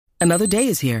Another day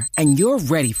is here, and you're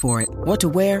ready for it. What to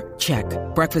wear? Check.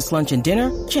 Breakfast, lunch, and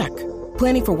dinner? Check.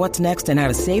 Planning for what's next and how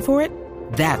to save for it?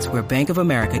 That's where Bank of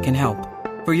America can help.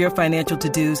 For your financial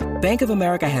to-dos, Bank of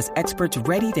America has experts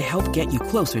ready to help get you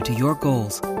closer to your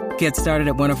goals. Get started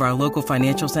at one of our local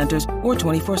financial centers or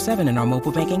 24/7 in our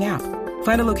mobile banking app.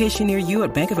 Find a location near you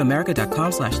at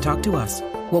bankofamerica.com/talktous.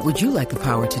 What would you like the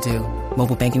power to do?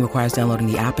 Mobile banking requires downloading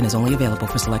the app and is only available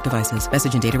for select devices.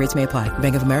 Message and data rates may apply.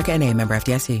 Bank of America N.A., member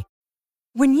FDIC.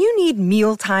 When you need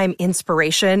mealtime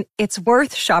inspiration, it's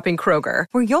worth shopping Kroger,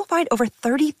 where you'll find over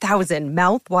 30,000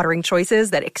 mouth-watering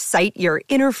choices that excite your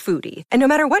inner foodie. And no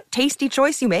matter what tasty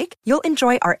choice you make, you'll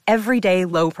enjoy our everyday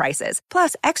low prices,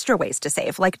 plus extra ways to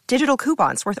save, like digital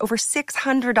coupons worth over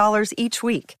 $600 each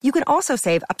week. You can also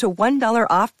save up to $1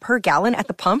 off per gallon at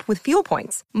the pump with fuel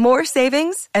points. More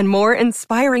savings and more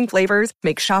inspiring flavors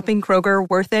make shopping Kroger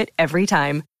worth it every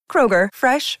time. Kroger,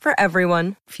 fresh for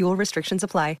everyone. Fuel restrictions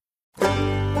apply.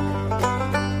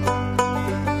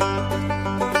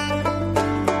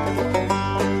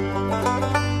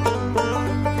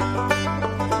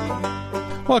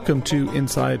 Welcome to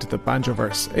Inside the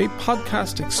Banjoverse, a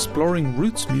podcast exploring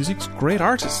roots music's great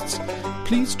artists.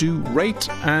 Please do rate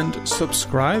and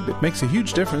subscribe. It makes a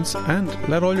huge difference, and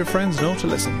let all your friends know to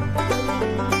listen.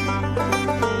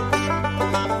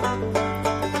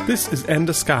 This is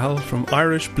Enda Scahill from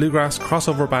Irish bluegrass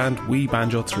crossover band We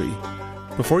Banjo 3.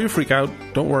 Before you freak out,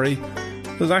 don't worry,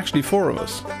 there's actually 4 of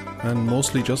us, and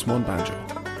mostly just one banjo.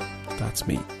 That's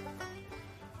me.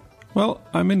 Well,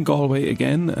 I'm in Galway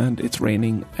again, and it's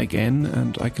raining again,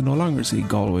 and I can no longer see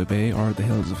Galway Bay or the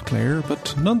hills of Clare,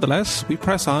 but nonetheless, we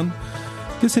press on.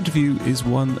 This interview is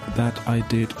one that I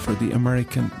did for the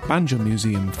American Banjo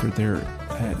Museum for their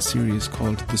series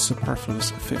called The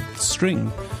Superfluous Fifth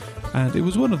String. And it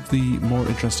was one of the more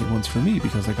interesting ones for me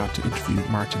because I got to interview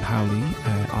Martin Howley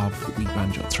of We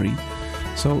Banjo 3.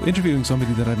 So interviewing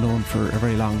somebody that I'd known for a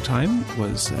very long time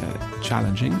was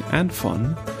challenging and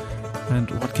fun. And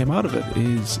what came out of it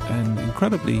is an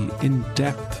incredibly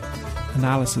in-depth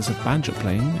analysis of banjo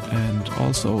playing and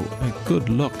also a good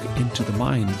look into the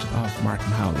mind of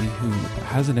Martin Howley, who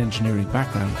has an engineering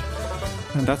background.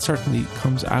 And that certainly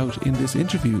comes out in this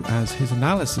interview as his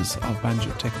analysis of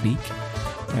banjo technique,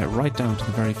 right down to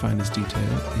the very finest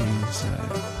detail, is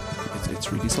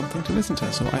it's really something to listen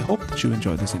to. So I hope that you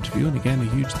enjoy this interview, and again a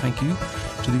huge thank you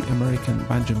to the American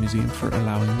Banjo Museum for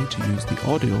allowing me to use the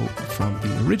audio from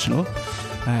the original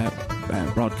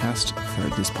broadcast for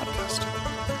this podcast.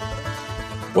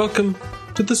 Welcome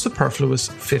to the Superfluous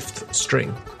Fifth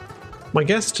String. My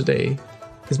guest today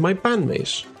is my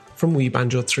bandmate from We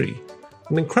Banjo 3.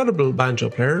 An incredible banjo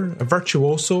player, a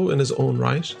virtuoso in his own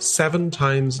right, 7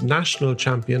 times national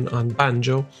champion on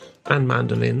banjo and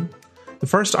mandolin, the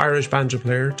first Irish banjo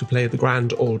player to play the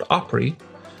Grand Ole Opry,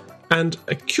 and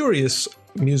a curious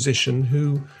musician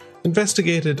who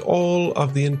investigated all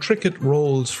of the intricate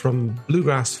roles from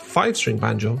bluegrass 5-string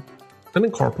banjo and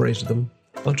incorporated them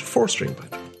onto 4-string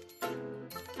banjo.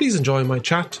 Please enjoy my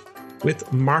chat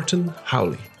with Martin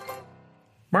Howley.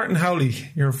 Martin Howley,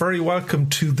 you're very welcome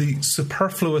to the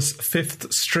Superfluous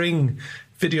Fifth String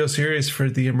video series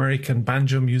for the American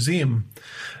Banjo Museum.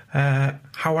 How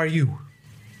are you?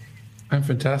 I'm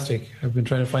fantastic. I've been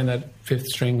trying to find that 5th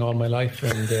string all my life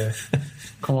and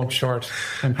come up short.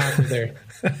 I'm happy there.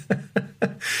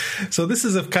 So this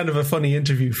is a kind of a funny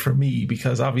interview for me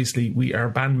because obviously we are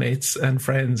bandmates and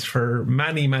friends for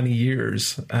many, many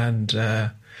years.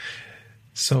 And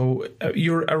so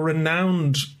you're a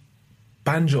renowned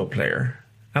banjo player,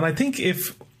 and I think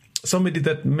if somebody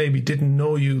that maybe didn't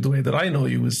know you the way that I know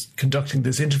you was conducting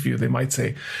this interview, they might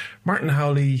say Martin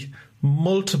Howley,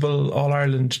 multiple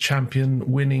All-Ireland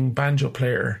champion winning banjo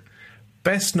player,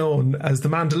 best known as the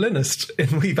mandolinist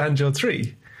in We Banjo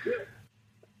 3.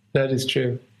 That is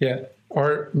true, yeah.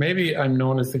 Or maybe I'm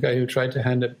known as the guy who tried to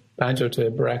hand a banjo to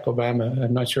Barack Obama.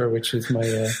 I'm not sure which is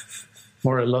my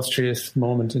more illustrious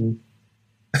moment in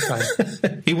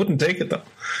time. He wouldn't take it though.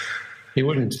 He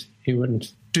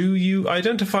wouldn't. Do you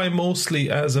identify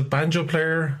mostly as a banjo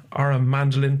player or a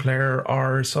mandolin player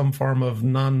or some form of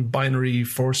non-binary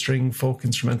 4-string folk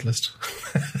instrumentalist?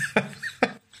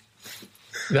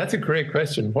 That's a great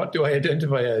question. What do I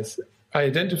identify as? I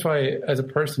identify as a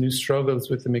person who struggles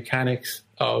with the mechanics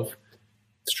of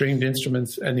stringed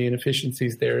instruments and the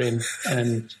inefficiencies therein.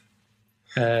 And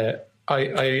I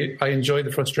enjoy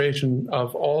the frustration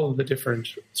of all the different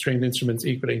stringed instruments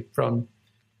equally, from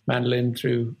mandolin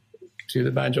through to the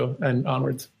banjo and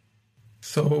onwards.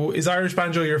 So is Irish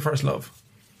banjo your first love?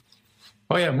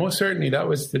 Oh yeah, most certainly. That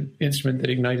was the instrument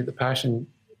that ignited the passion.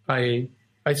 I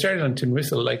started on tin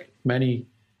whistle like many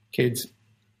kids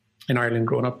in Ireland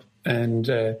growing up. and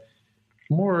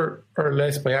more or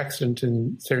less by accident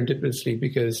and serendipitously,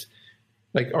 because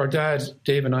like our dad,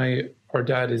 Dave and I, our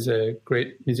dad is a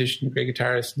great musician, a great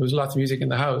guitarist. There was lots of music in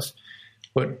the house,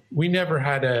 but we never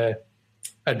had a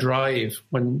drive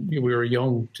when we were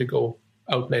young to go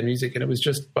out play music. And it was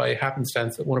just by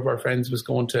happenstance that one of our friends was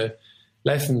going to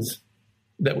lessons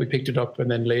that we picked it up. And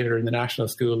then later in the national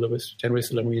school, there was tin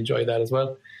whistle, and we enjoyed that as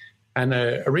well. And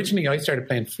originally I started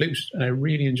playing flute, and I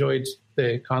really enjoyed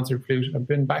the concert flute. I've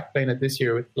been back playing it this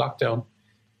year with lockdown.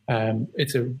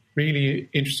 It's a really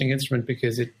interesting instrument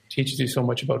because it teaches you so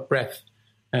much about breath,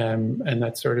 and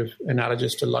that's sort of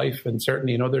analogous to life. And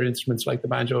certainly in other instruments like the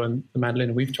banjo and the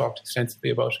mandolin, we've talked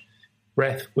extensively about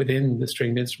breath within the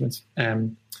stringed instruments.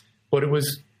 But it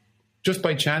was just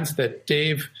by chance that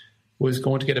Dave was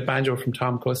going to get a banjo from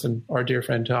Tom Cusson, our dear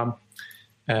friend Tom.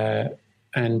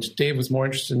 And Dave was more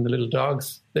interested in the little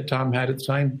dogs that Tom had at the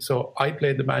time. So I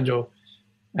played the banjo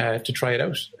to try it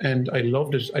out, and I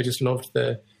loved it. I just loved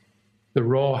the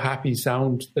raw, happy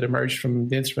sound that emerged from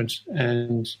the instrument,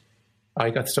 and I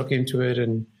got stuck into it.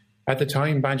 And at the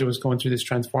time, banjo was going through this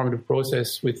transformative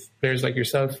process with players like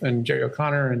yourself and Jerry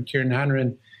O'Connor and Kieran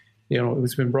Hanrahan. You know, it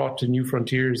was been brought to new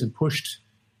frontiers and pushed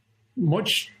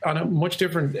on a much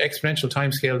different exponential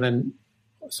timescale than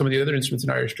some of the other instruments in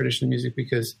Irish traditional music,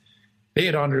 because they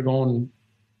had undergone,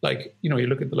 like, you know, you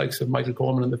look at the likes of Michael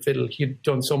Coleman and the fiddle. He had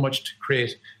done so much to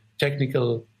create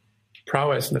technical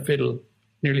prowess in the fiddle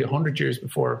nearly 100 years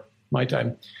before my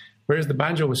time. Whereas the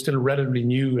banjo was still relatively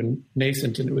new and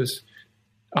nascent, and it was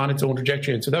on its own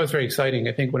trajectory. And so that was very exciting.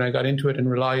 I think when I got into it and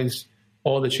realized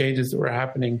all the changes that were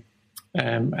happening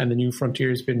and the new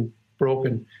frontiers been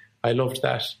broken, I loved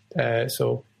that.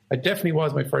 So it definitely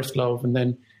was my first love. And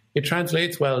then it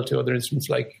translates well to other instruments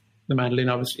like the mandolin,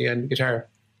 obviously, and the guitar.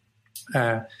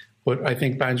 But I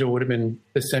think banjo would have been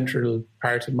the central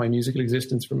part of my musical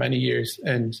existence for many years,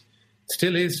 and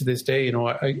still is to this day. You know,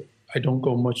 I don't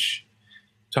go much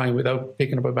time without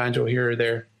picking up a banjo here or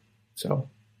there. So,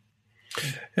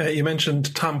 you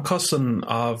mentioned Tom Cusson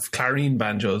of Clarine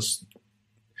Banjos.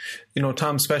 You know,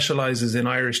 Tom specialises in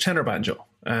Irish tenor banjo,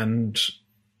 and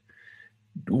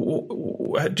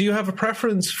do you have a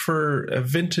preference for a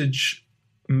vintage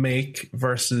make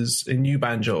versus a new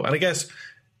banjo? And I guess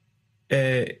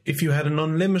if you had an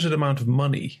unlimited amount of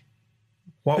money,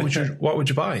 what would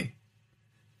you buy?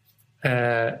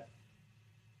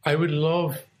 I would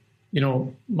love, you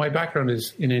know, my background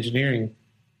is in engineering,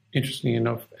 interestingly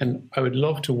enough, and I would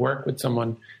love to work with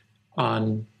someone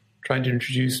on trying to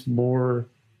introduce more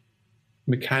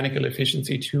mechanical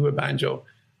efficiency to a banjo.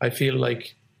 I feel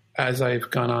like as I've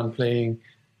gone on playing,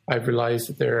 I've realized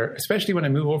that there, especially when I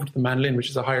move over to the mandolin, which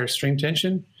is a higher string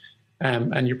tension,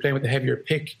 and you're playing with a heavier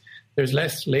pick, there's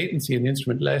less latency in the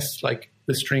instrument, less like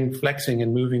the string flexing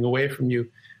and moving away from you,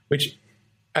 which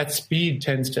at speed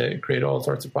tends to create all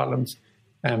sorts of problems.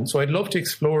 So I'd love to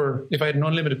explore, if I had an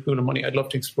unlimited pool of money, I'd love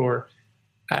to explore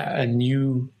a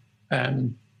new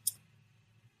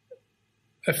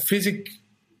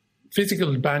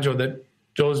physical banjo that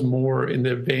does more in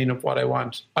the vein of what I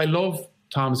want. I love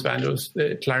Tom's banjos.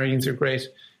 The clarines are great,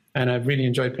 and I've really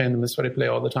enjoyed playing them. That's what I play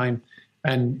all the time.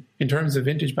 And in terms of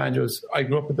vintage banjos, I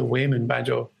grew up with the Wayman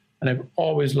banjo, and I've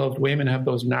always loved Wayman have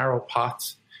those narrow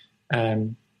pots.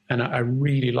 And I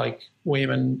really like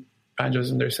Wayman banjos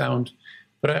and their sound.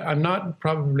 But I'm not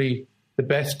probably the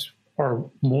best or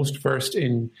most versed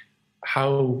in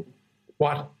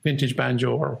what vintage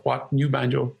banjo or what new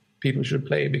banjo people should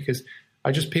play, because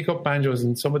I just pick up banjos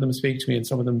and some of them speak to me and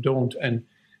some of them don't. And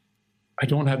I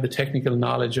don't have the technical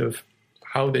knowledge of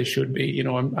how they should be. You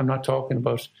know, I'm not talking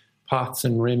about pots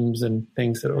and rims and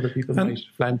things that other people might.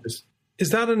 Flanders. Is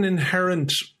that an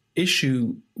inherent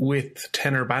issue with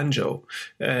tenor banjo?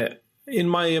 In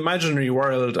my imaginary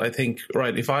world, I think,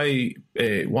 right, if I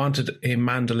wanted a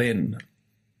mandolin,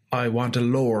 I want a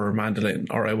lower mandolin,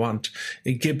 or I want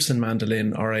a Gibson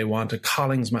mandolin, or I want a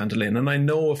Collings mandolin. And I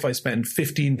know if I spend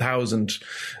 15,000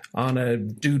 on a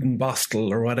Duden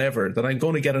Bostel or whatever, that I'm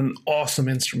going to get an awesome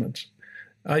instrument.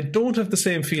 I don't have the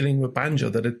same feeling with banjo,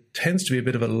 that it tends to be a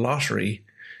bit of a lottery.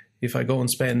 If I go and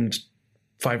spend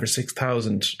 5,000 or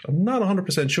 6,000, I'm not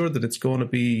 100% sure that it's going to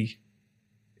be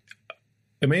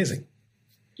amazing.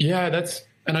 Yeah,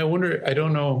 and I wonder, I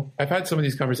don't know. I've had some of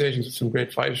these conversations with some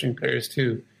great 5-string players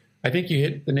too. I think you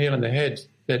hit the nail on the head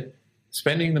that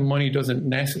spending the money doesn't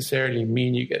necessarily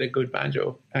mean you get a good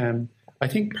banjo. I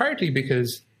think partly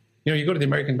because, you know, you go to the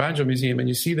American Banjo Museum and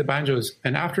you see the banjos,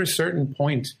 and after a certain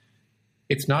point,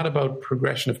 it's not about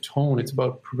progression of tone. It's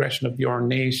about progression of the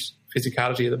ornate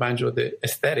physicality of the banjo, the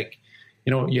aesthetic.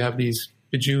 You know, you have these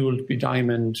bejeweled,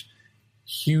 bediamond,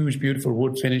 huge, beautiful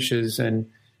wood finishes, and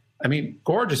I mean,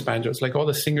 gorgeous banjos, like all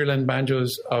the Singerland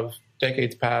banjos of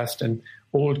decades past and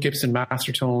old Gibson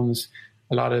master tones,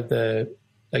 a lot of the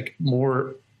like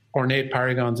more ornate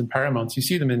paragons and paramounts. You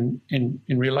see them in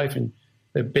real life in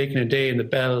the Bacon a Day and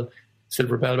the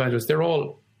silver bell banjos. They're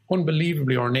all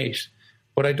unbelievably ornate,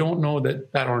 but I don't know that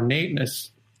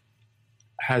ornateness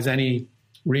has any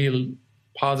real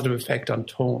positive effect on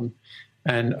tone.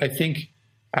 And I think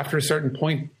after a certain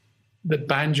point, the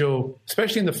banjo,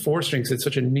 especially in the 4-strings, it's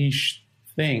such a niche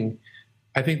thing.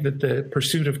 I think that the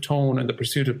pursuit of tone and the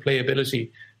pursuit of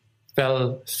playability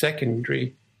fell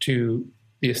secondary to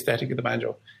the aesthetic of the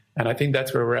banjo. And I think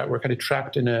that's where we're at. We're kind of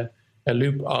trapped in a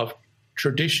loop of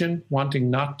tradition,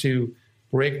 wanting not to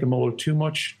break the mold too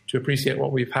much to appreciate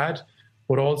what we've had,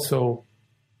 but also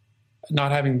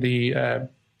not having the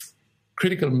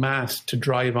critical mass to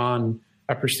drive on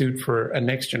a pursuit for a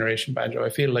next generation banjo. I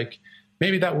feel like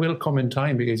maybe that will come in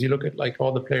time, because you look at like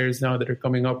all the players now that are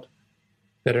coming up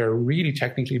that are really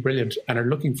technically brilliant and are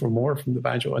looking for more from the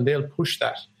banjo, and they'll push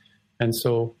that. And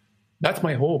so that's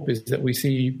my hope, is that we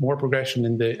see more progression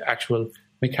in the actual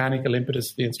mechanical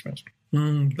impetus of the instrument.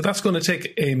 But that's going to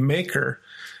take a maker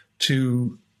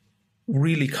to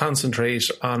really concentrate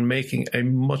on making a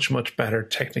much, much better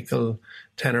technical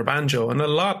tenor banjo. And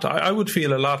I would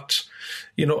feel a lot,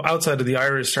 outside of the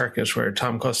Irish circuit where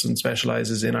Tom Cusson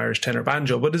specialises in Irish tenor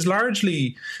banjo, but is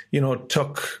largely,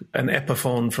 took an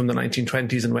Epiphone from the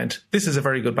 1920s and went, this is a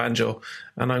very good banjo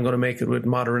and I'm going to make it with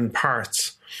modern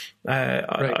parts.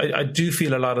 Right. I do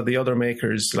feel a lot of the other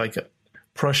makers, like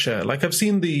Prussia, like I've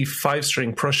seen the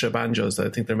 5-string Prussia banjos that I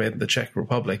think they're made in the Czech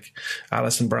Republic.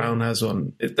 Alison Brown has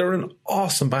one. They're an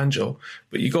awesome banjo,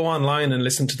 but you go online and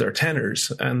listen to their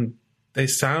tenors and they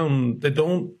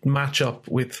don't match up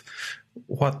with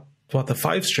what the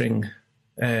 5-string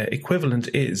equivalent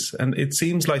is. And it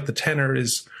seems like the tenor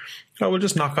is, we'll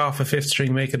just knock off a 5th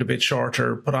string, make it a bit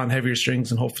shorter, put on heavier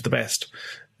strings and hope for the best.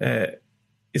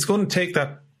 It's going to take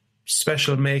that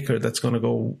special maker that's going to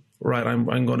go, right,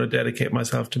 I'm going to dedicate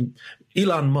myself to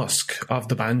Elon Musk of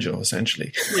the banjo,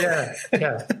 essentially. Yeah.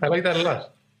 I like that a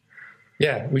lot.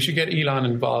 Yeah, we should get Elon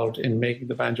involved in making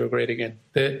the banjo great again.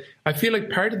 I feel like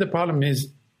part of the problem is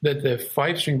that the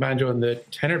 5-string banjo and the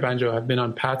tenor banjo have been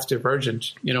on paths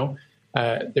divergent.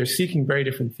 They're seeking very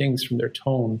different things from their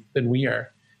tone than we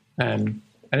are. And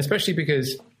especially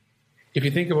because if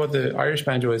you think about the Irish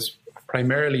banjo as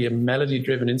primarily a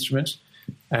melody-driven instrument,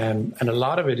 and a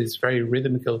lot of it is very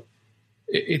rhythmical,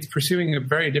 it's pursuing a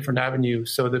very different avenue.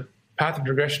 So the path of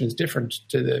progression is different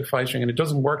to the 5-string, and it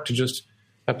doesn't work to just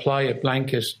apply a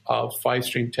blanket of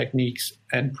 5-string techniques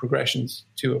and progressions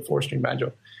to a 4-string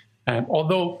banjo.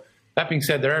 Although, that being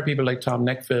said, there are people like Tom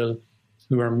Neckville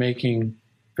who are making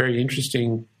very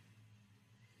interesting,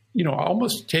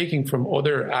 almost taking from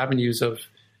other avenues of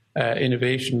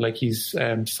innovation, like he's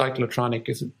cyclotronic,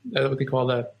 is that what they call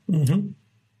that? Mm-hmm.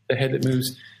 The head that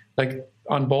moves, like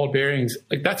on ball bearings,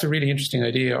 like that's a really interesting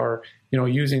idea. Or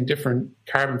using different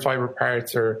carbon fiber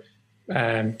parts or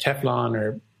Teflon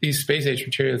or these space age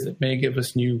materials that may give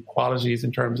us new qualities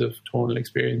in terms of tonal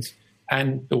experience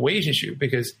and the weight issue,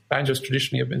 because banjos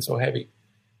traditionally have been so heavy,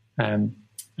 and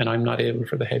I'm not able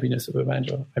for the heaviness of a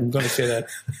banjo. I'm going to say that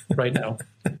right now.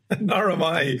 Nor am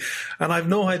I. And I've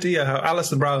no idea how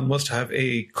Alison Brown must have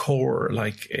a core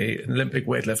like an Olympic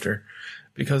weightlifter,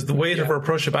 because the weight of her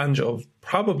Prussia banjo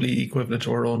probably equivalent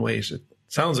to her own weight. It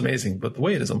sounds amazing, but the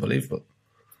weight is unbelievable.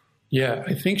 Yeah,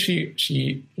 I think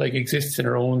she like exists in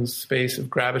her own space of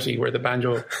gravity where the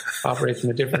banjo operates in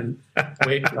a different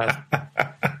weight class.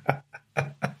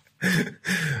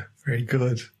 Very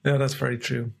good. Yeah, that's very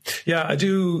true. Yeah, I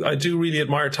do really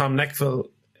admire Tom Neckville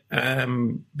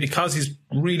because he's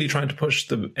really trying to push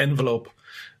the envelope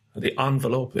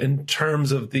in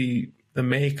terms of the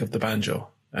make of the banjo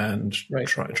and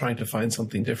trying to find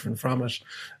something different from it.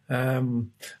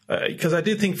 Because I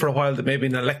did think for a while that maybe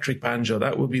an electric banjo,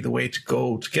 that would be the way to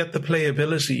go to get the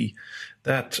playability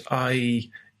that I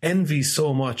envy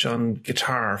so much on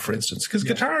guitar, for instance, because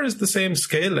guitar is the same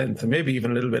scale length and maybe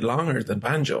even a little bit longer than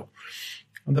banjo.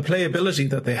 And the playability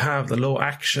that they have, the low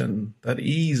action, that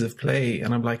ease of play.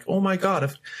 And I'm like, oh my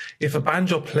God, if a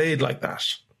banjo played like that,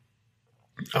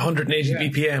 180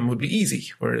 BPM would be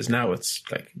easy, whereas now it's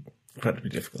like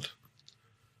incredibly difficult.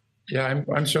 Yeah,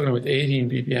 I'm struggling with 18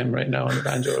 BPM right now on the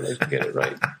banjo, like to get it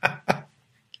right.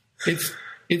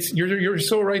 You're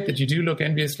so right that you do look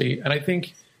enviously, and I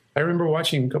think I remember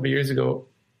watching a couple of years ago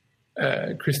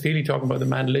Chris Thiele talking about the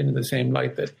mandolin in the same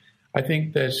light, that I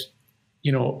think that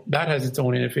that has its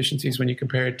own inefficiencies when you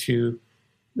compare it to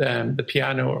the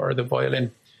piano or the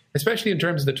violin, especially in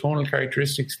terms of the tonal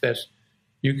characteristics that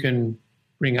you can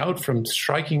bring out from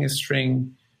striking a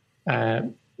string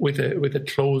with a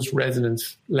closed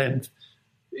resonance length.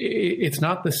 It's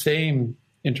not the same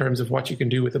in terms of what you can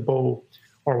do with a bow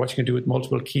or what you can do with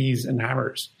multiple keys and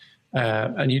hammers.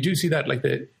 And you do see that, like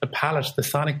the palette, the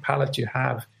sonic palette you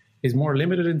have is more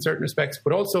limited in certain respects,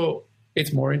 but also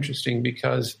it's more interesting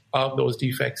because of those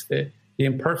defects. The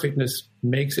imperfectness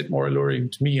makes it more alluring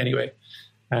to me anyway.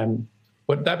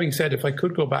 But that being said, if I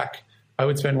could go back, I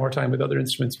would spend more time with other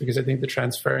instruments because I think the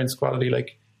transference quality,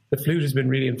 like the flute has been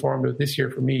really informative this year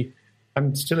for me.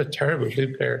 I'm still a terrible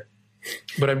flute player,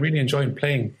 but I'm really enjoying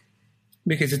playing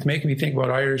because it's making me think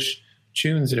about Irish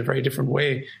tunes in a very different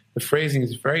way. The phrasing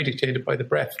is very dictated by the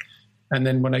breath. And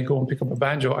then when I go and pick up a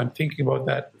banjo, I'm thinking about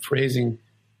that phrasing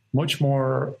much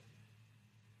more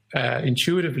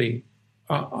intuitively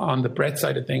on the breath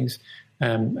side of things.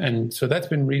 And so that's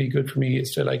been really good for me,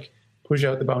 is to like push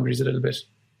out the boundaries a little bit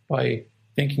by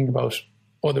thinking about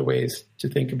other ways to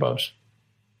think about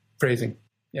phrasing.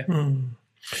 Yeah.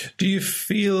 Do you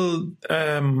feel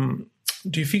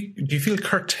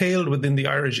curtailed within the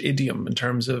Irish idiom in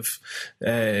terms of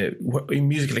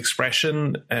musical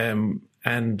expression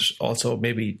and also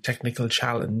maybe technical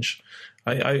challenge?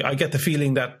 I get the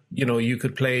feeling that, you know, you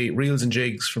could play reels and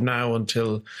jigs from now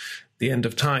until the end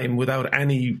of time without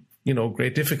any, you know,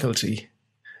 great difficulty.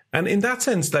 And in that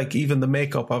sense, like even the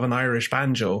makeup of an Irish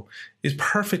banjo is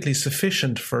perfectly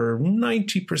sufficient for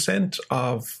 90%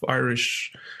 of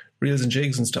Irish reels and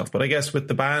jigs and stuff. But I guess with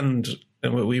the band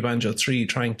and with We Banjo 3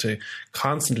 trying to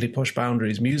constantly push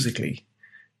boundaries musically,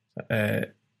 what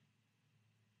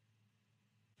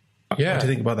do you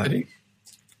think about that?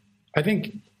 I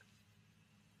think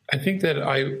that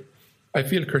I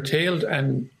feel curtailed,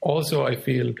 and also I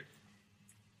feel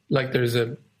like there's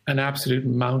an absolute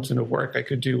mountain of work I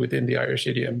could do within the Irish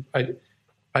idiom. I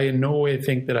in no way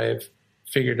think that I have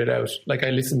figured it out. Like I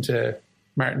listen to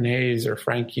Martin Hayes or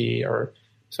Frankie or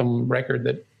some record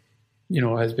that, you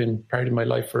know, has been part of my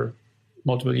life for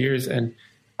multiple years, and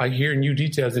I hear new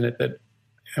details in it that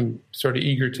I'm sort of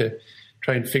eager to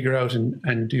try and figure out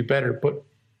and do better. But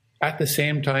at the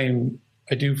same time,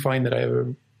 I do find that I have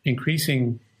an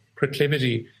increasing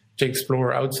proclivity to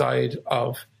explore outside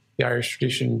of the Irish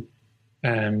tradition.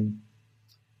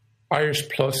 Irish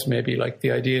plus, maybe, like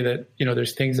the idea that, you know,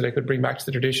 there's things that I could bring back to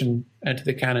the tradition and to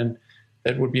the canon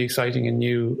that would be exciting and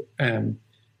new. And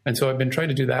so I've been trying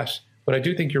to do that. But I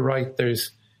do think you're right.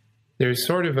 There's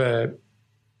sort of a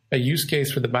use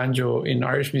case for the banjo in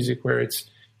Irish music where it's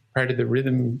part of the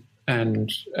rhythm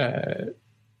and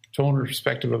tonal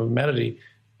perspective of a melody.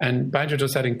 And banjo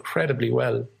does that incredibly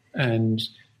well. And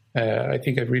I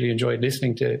think I've really enjoyed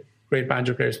listening to great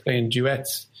banjo players playing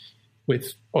duets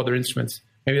with other instruments.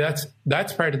 Maybe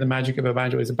that's part of the magic of a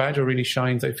banjo, is a banjo really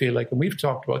shines, I feel like, and we've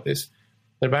talked about this,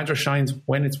 that a banjo shines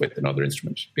when it's with another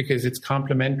instrument because it's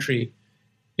complementary.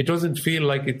 It doesn't feel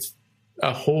like it's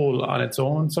a whole on its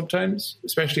own sometimes,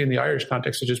 especially in the Irish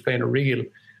context of just playing a reel.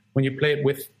 When you play it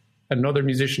with another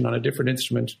musician on a different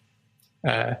instrument,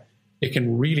 it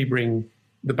can really bring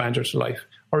the banjo to life.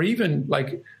 Or even,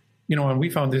 like, you know, and we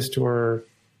found this to our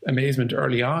amazement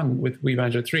early on with We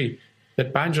Banjo 3,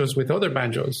 that banjos with other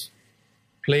banjos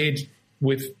played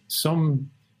with some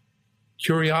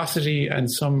curiosity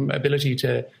and some ability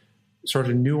to sort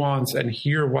of nuance and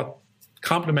hear what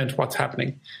complement what's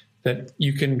happening, that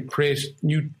you can create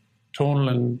new tonal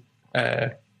and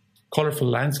colorful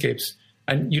landscapes.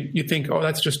 And you think, oh,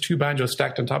 that's just two banjos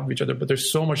stacked on top of each other, but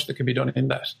there's so much that can be done in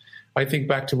that. I think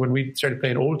back to when we started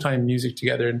playing old time music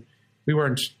together, and we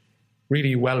weren't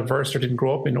really well versed or didn't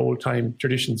grow up in old time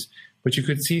traditions, but you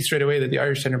could see straight away that the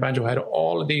Irish tenor banjo had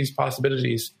all of these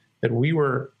possibilities that we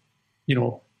were, you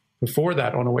know, before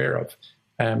that unaware of.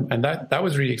 And that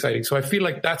was really exciting. So I feel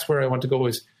like that's where I want to go,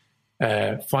 is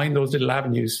find those little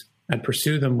avenues and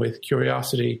pursue them with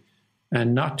curiosity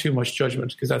and not too much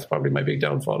judgment, because that's probably my big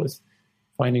downfall, is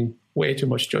finding way too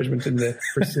much judgment in the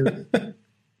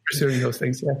pursuing those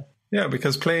things. Yeah. Yeah,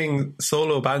 because playing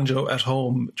solo banjo at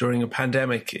home during a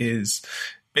pandemic is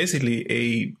basically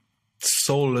a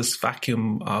soulless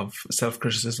vacuum of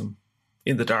self-criticism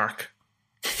in the dark.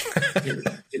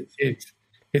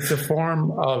 It's a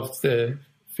form of the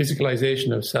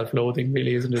physicalization of self-loathing,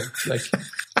 really, isn't it? It's like...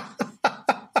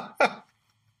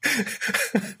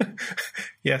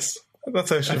 Yes,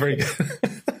 that's actually very good.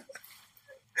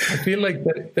 I feel like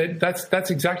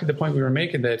that's exactly the point we were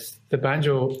making, that the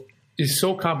banjo is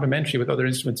so complementary with other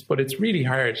instruments, but it's really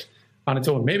hard on its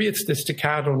own. Maybe it's the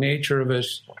staccato nature of it.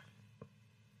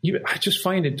 I just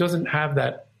find it doesn't have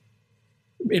that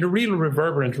in a real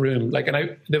reverberant room. Like,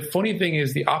 and the funny thing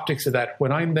is the optics of that.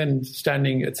 When I'm then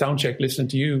standing at soundcheck listening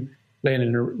to you playing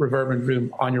in a reverberant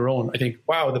room on your own, I think,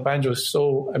 wow, the banjo is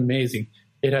so amazing.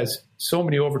 it has so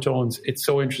many overtones. It's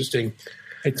so interesting.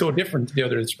 It's so different to the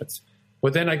other instruments.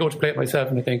 But then I go to play it myself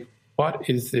and I think, what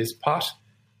is this pot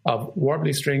of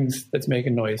warbly strings that's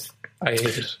making noise? I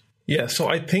hate it. Yeah, so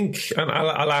I think, and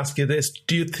I'll ask you this,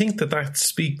 do you think that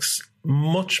speaks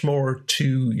much more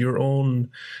to your own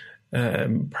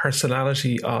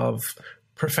personality of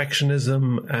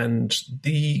perfectionism and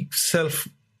the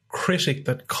self-critic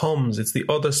that comes? It's the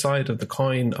other side of the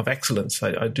coin of excellence.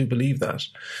 I do believe that.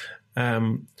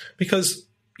 Because,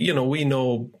 we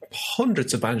know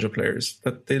hundreds of banjo players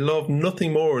that they love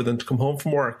nothing more than to come home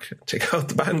from work, take out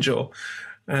the banjo,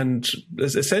 and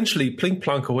essentially plink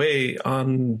plonk away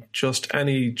on just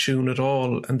any tune at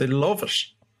all, and they love it.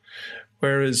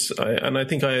 Whereas, I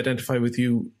think I identify with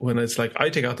you when it's like I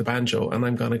take out the banjo and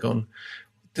I'm kind of going,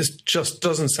 this just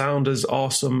doesn't sound as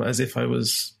awesome as if I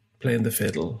was playing the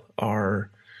fiddle or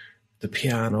the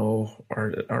piano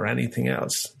or anything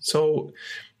else. So,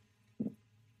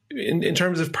 in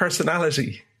terms of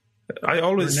personality, I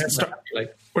always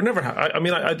we're never happy. I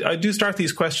mean, I do start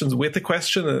these questions with a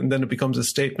question, and then it becomes a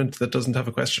statement that doesn't have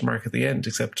a question mark at the end,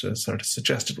 except a sort of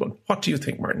suggested one. What do you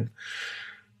think, Martin?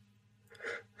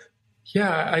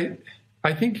 Yeah,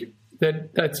 I think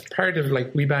that's part of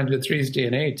like We Banjo 3's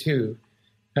DNA too,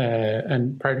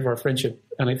 and part of our friendship.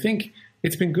 And I think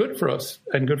it's been good for us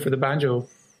and good for the banjo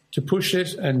to push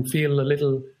it and feel a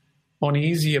little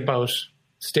uneasy about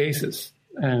stasis,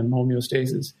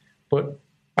 homeostasis. But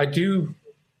I do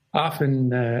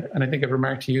often, and I think I've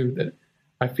remarked to you that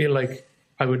I feel like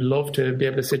I would love to be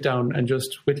able to sit down and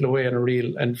just whittle away on a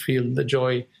reel and feel the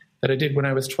joy that I did when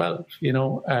I was 12.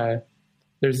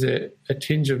 There's a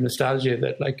tinge of nostalgia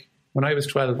that, like, when I was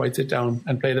 12, I'd sit down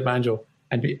and play the banjo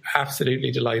and be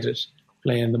absolutely delighted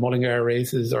playing the Mullingar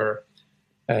races or,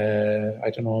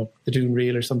 the Doon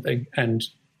reel or something, and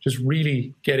just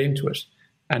really get into it.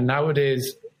 And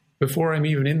nowadays, before I'm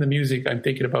even in the music, I'm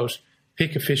thinking about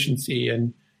pick efficiency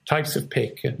and types of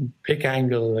pick and pick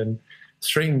angle and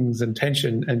strings and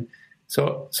tension. And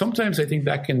so sometimes I think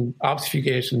that can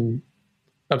obfuscate and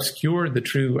obscure the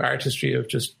true artistry of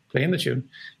just playing the tune.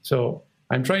 So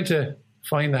I'm trying to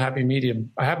find the happy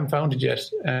medium. I haven't found it yet,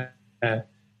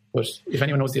 but if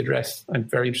anyone knows the address, I'm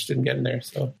very interested in getting there.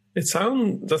 So that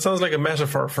sounds like a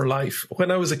metaphor for life. When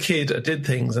I was a kid, I did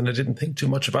things and I didn't think too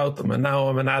much about them. And now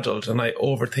I'm an adult and I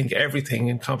overthink everything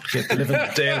and complicate the living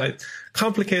daylight,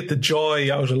 complicate the joy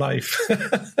out of life.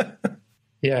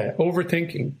 Yeah,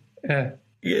 overthinking.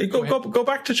 Go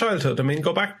back to childhood. I mean,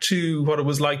 go back to what it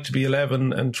was like to be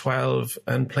 11 and 12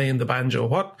 and playing the banjo.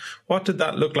 What did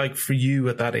that look like for you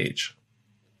at that age?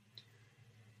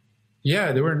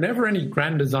 Yeah, there were never any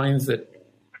grand designs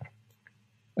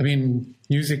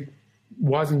music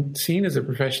wasn't seen as a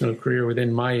professional career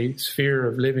within my sphere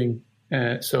of living.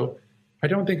 So I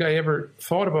don't think I ever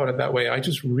thought about it that way. I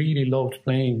just really loved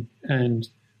playing, and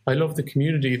I loved the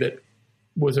community that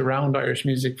was around Irish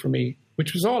music for me,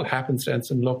 which was all happenstance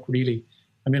and luck, really.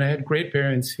 I mean, I had great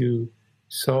parents who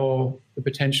saw the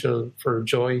potential for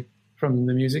joy from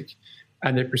the music,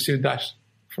 and they pursued that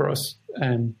for us.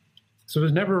 So there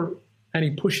was never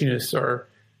any pushiness or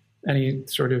any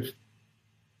sort of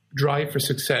drive for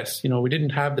success. We didn't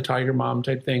have the Tiger Mom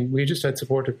type thing. We just had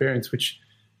supportive parents, which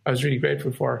I was really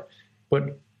grateful for.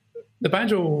 But the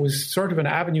banjo was sort of an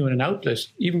avenue and an outlet,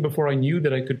 even before I knew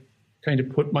that I could kind of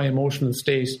put my emotional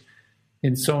state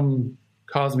in some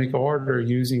cosmic order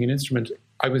using an instrument.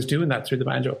 I was doing that through the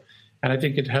banjo. And I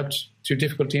think it helped through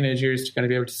difficult teenage years to kind of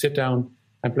be able to sit down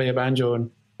and play a banjo. And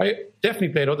I definitely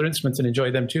played other instruments and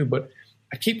enjoyed them too, but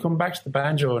I keep coming back to the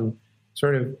banjo and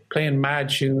sort of playing mad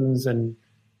tunes and,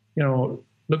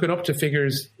 looking up to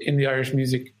figures in the Irish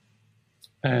music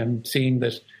scene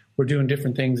that were doing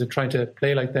different things and trying to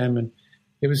play like them. And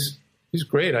it was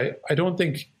great. I don't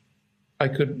think I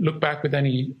could look back with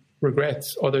any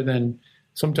regrets other than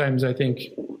sometimes I think,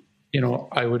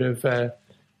 I would have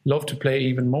loved to play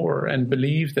even more and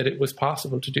believe that it was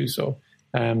possible to do so.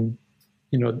 That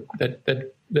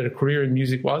a career in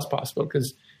music was possible,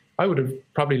 because I would have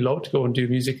probably loved to go and do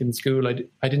music in school. I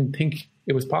didn't think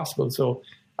it was possible, so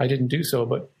I didn't do so.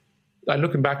 But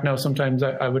looking back now, sometimes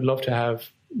I would love to have,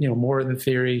 more of the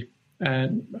theory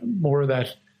and more of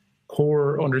that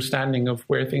core understanding of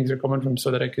where things are coming from so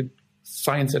that I could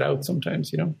science it out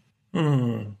sometimes,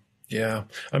 Yeah.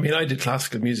 I mean, I did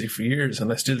classical music for years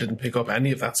and I still didn't pick up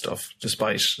any of that stuff,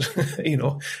 despite,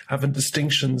 having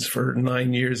distinctions for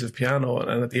 9 years of piano.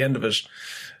 And at the end of it,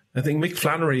 I think Mick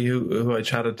Flannery, who I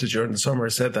chatted to during the summer,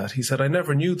 said that. He said, I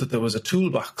never knew that there was a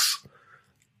toolbox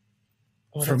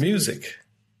for music.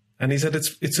 And he said,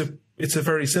 it's a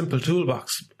very simple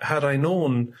toolbox. Had I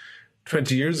known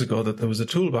 20 years ago that there was a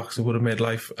toolbox, it would have made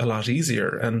life a lot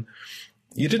easier. And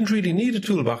you didn't really need a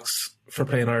toolbox for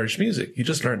playing Irish music. You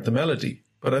just learnt the melody.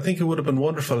 But I think it would have been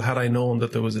wonderful had I known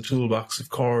that there was a toolbox of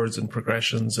chords and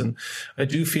progressions. And I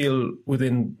do feel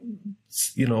within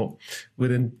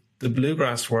the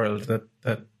bluegrass world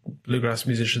that bluegrass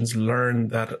musicians learn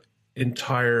that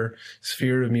entire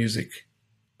sphere of music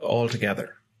all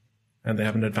together. And they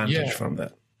have an advantage from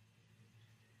that.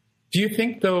 Do you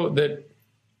think, though, that,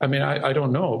 I mean, I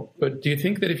don't know, but do you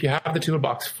think that if you have the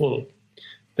toolbox full,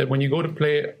 that when you go to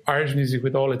play Irish music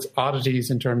with all its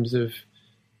oddities in terms of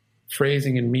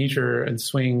phrasing and meter and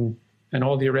swing and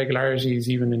all the irregularities,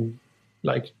 even in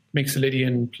like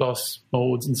Mixolydian plus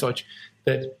modes and such,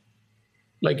 that,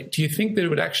 like, do you think that it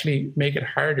would actually make it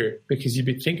harder because you'd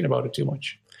be thinking about it too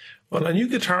much? Well, I knew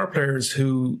guitar players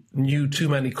who knew too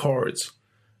many chords,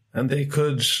 and they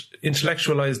could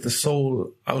intellectualize the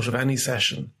soul out of any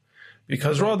session,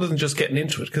 because rather than just getting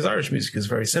into it, because Irish music is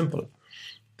very simple,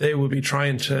 they would be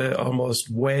trying to almost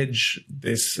wedge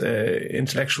this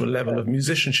intellectual level of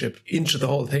musicianship into the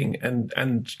whole thing and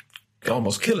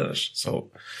almost killing it.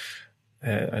 So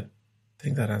I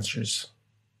think that answers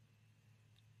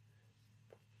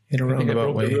in a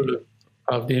roundabout way. The rule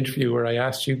of the interview where I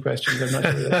asked you questions. I'm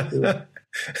not sure that's true.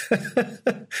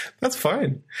 That's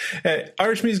fine.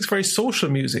 Irish music is very social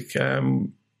music.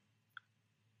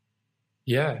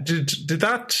 Yeah. Did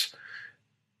that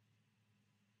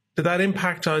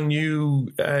impact on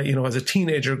you, as a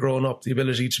teenager growing up, the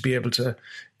ability to be able to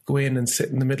go in and sit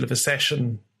in the middle of a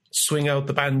session, swing out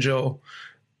the banjo,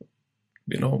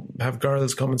 have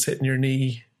girls come and sit in your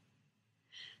knee?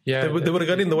 Yeah. They would have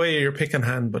got in the way of your picking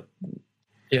hand, but...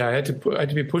 Yeah, I had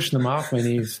to be pushing them off my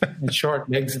knees and short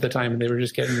legs at the time, and they were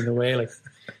just getting in the way.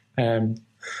 It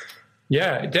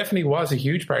definitely was a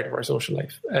huge part of our social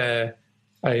life.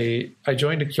 I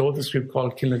joined a Kyoto group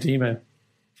called Kilnadima,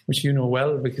 which you know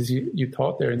well because you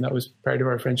taught there, and that was part of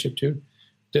our friendship too.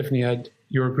 Definitely had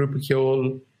your group of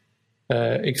Kyoto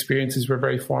experiences were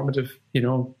very formative,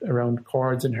 around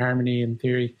chords and harmony and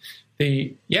theory.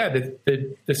 The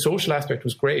social aspect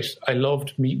was great. I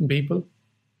loved meeting people.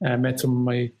 I met some of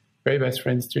my very best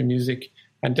friends through music,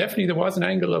 and definitely there was an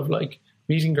angle of like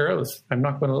meeting girls. I'm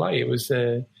not going to lie. It was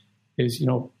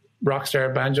rock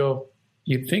star banjo.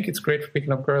 You'd think it's great for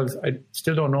picking up girls. I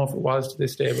still don't know if it was to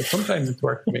this day, but sometimes it's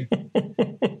worked for me.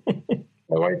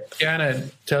 My wife, Diana,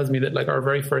 tells me that like our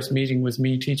very first meeting was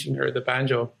me teaching her the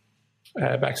banjo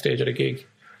backstage at a gig.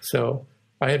 So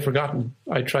I had forgotten.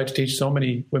 I tried to teach so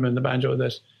many women the banjo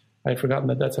that I had forgotten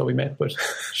that that's how we met. But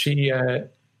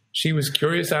she was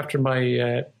curious after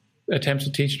my attempts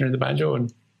at teaching her the banjo,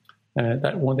 and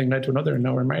that one thing led to another, and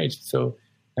now we're married. So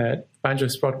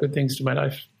banjo's brought good things to my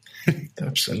life.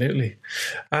 Absolutely.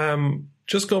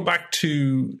 Just going back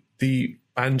to the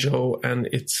banjo and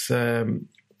its the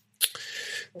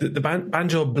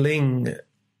banjo bling,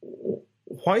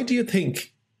 why do you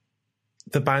think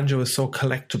the banjo is so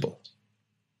collectible?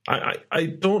 I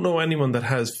don't know anyone that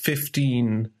has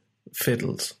 15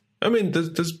 fiddles. I mean,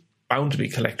 there's bound to be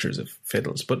collectors of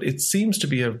fiddles, but it seems to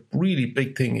be a really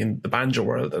big thing in the banjo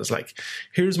world. That's like,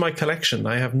 here's my collection.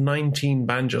 I have 19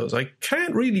 banjos. I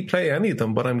can't really play any of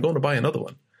them, but I'm going to buy another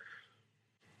one.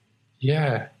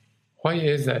 Yeah. Why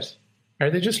is that? Are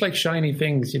they just like shiny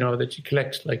things, that you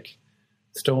collect like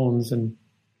stones? And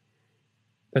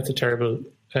that's a terrible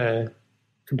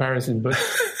comparison, but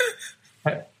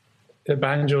a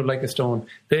banjo like a stone.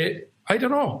 I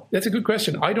don't know. That's a good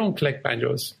question. I don't collect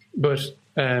banjos, but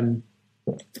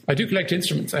I do collect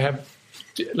instruments. I have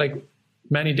like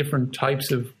many different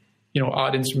types of,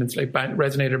 odd instruments like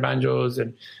resonator banjos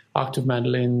and octave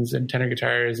mandolins and tenor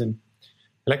guitars and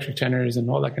electric tenors and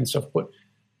all that kind of stuff. But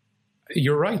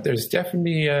you're right. There's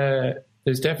definitely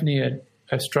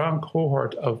a strong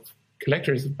cohort of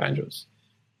collectors of banjos.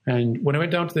 And when I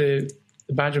went down to the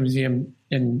Banjo Museum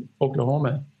in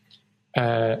Oklahoma,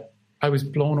 I was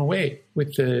blown away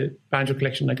with the banjo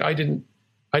collection. Like I didn't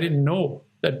know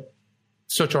that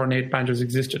such ornate banjos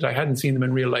existed. I hadn't seen them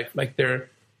in real life. Like they're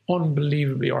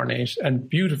unbelievably ornate and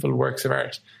beautiful works of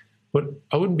art. But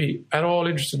I wouldn't be at all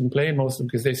interested in playing most of them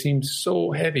because they seem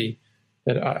so heavy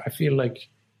that I feel like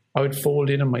I would fold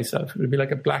in on myself. It would be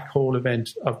like a black hole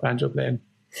event of banjo playing.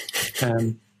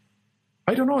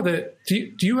 I don't know.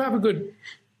 Do you have a good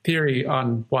theory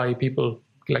on why people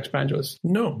collect banjos?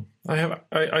 No, I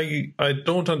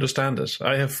don't understand it.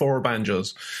 I have 4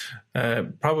 banjos,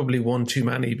 probably one too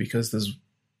many because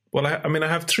I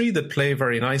have 3 that play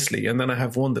very nicely, and then I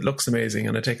have one that looks amazing,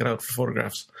 and I take it out for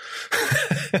photographs,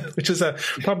 which is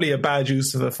probably a bad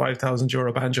use of a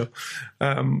 €5,000 banjo.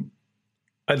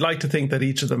 I'd like to think that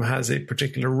each of them has a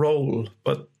particular role,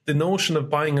 but the notion of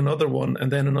buying another one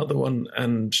and then another one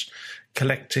and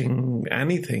collecting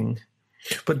anything.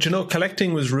 But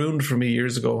collecting was ruined for me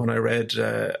years ago when I read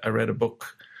a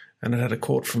book, and it had a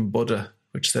quote from Buddha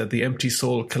which said, "The empty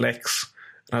soul collects."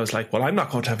 And I was like, well, I'm not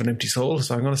going to have an empty soul,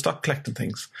 so I'm going to stop collecting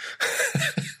things.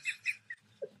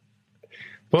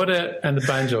 Buddha and the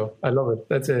banjo, I love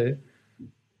it.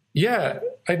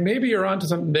 Maybe you're onto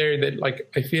something there that, like,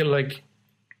 I feel like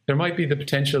there might be the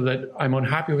potential that I'm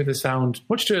unhappy with the sound.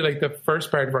 Much to like the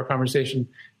first part of our conversation,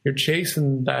 you're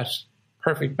chasing that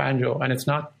perfect banjo and it's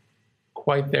not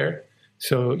quite there.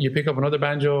 So you pick up another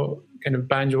banjo, kind of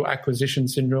banjo acquisition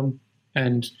syndrome,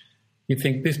 and you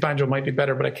think this banjo might be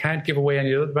better, but I can't give away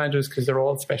any other banjos because they're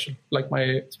all special, like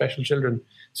my special children.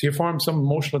 So you form some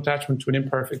emotional attachment to an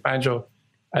imperfect banjo,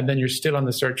 and then you're still on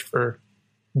the search for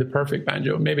the perfect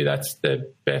banjo. Maybe that's the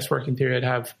best working theory I'd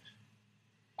have.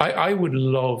 I would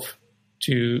love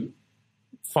to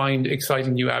find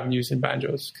exciting new avenues in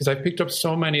banjos, because I've picked up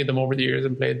so many of them over the years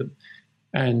and played them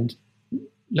and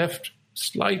left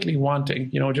slightly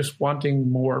wanting, just wanting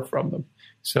more from them.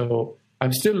 So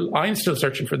I'm still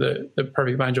searching for the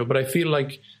perfect banjo, but I feel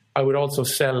like I would also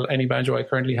sell any banjo I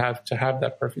currently have to have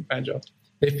that perfect banjo.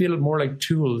 They feel more like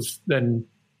tools than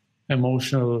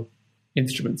emotional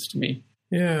instruments to me.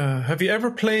 Yeah. Have you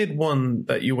ever played one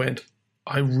that you went,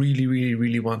 I really, really,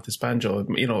 really want this banjo?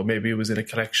 Maybe it was in a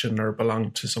collection or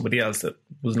belonged to somebody else that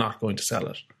was not going to sell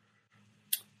it.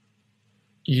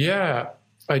 Yeah,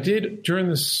 I did during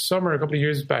the summer a couple of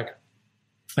years back.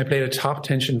 I played a top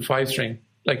tension 5-string.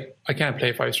 Like, I can't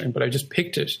play 5-string, but I just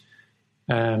picked it.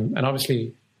 And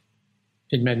obviously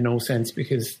it made no sense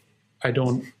because I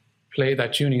don't play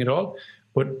that tuning at all.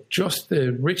 But just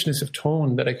the richness of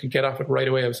tone that I could get off it right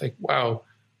away, I was like, wow,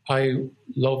 I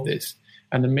love this.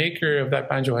 And the maker of that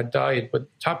banjo had died, but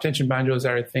top tension banjos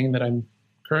are a thing that I'm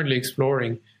currently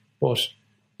exploring, but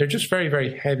they're just very,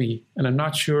 very heavy. And I'm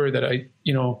not sure that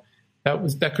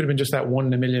that could have been just that 1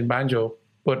 in a million banjo,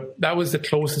 but that was the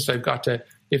closest I've got to,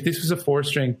 if this was a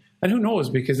 4-string, and who knows,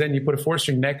 because then you put a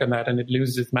 4-string neck on that and it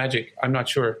loses its magic. I'm not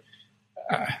sure.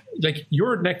 Like,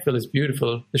 your neck fill is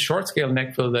beautiful. The short scale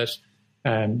neck fill that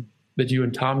you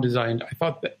and Tom designed, I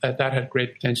thought that had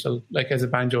great potential. Like, as a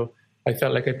banjo, I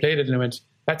felt like I played it and I went,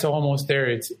 that's almost there.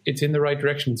 It's in the right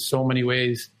direction in so many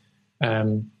ways.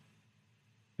 And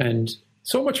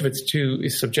so much of it too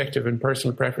is subjective and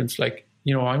personal preference. Like,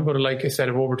 I'm going to like a set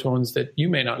of overtones that you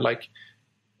may not like.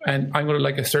 And I'm going to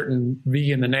like a certain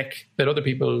V in the neck that other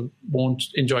people won't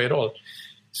enjoy at all.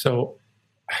 So,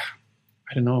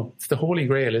 I don't know. It's the holy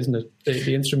grail, isn't it?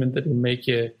 The instrument that will make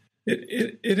you...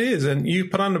 It is, and you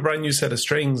put on a brand new set of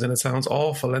strings and it sounds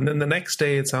awful, and then the next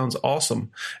day it sounds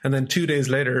awesome, and then 2 days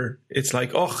later it's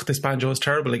like, oh, this banjo is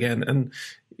terrible again. And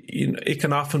it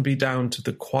can often be down to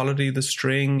the quality of the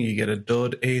string. You get a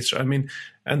dud ace, and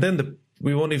then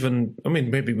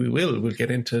maybe we'll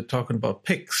get into talking about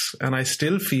picks, and I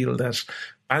still feel that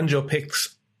banjo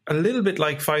picks, a little bit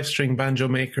like 5-string banjo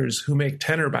makers who make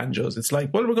tenor banjos. It's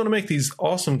like, well, we're going to make these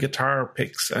awesome guitar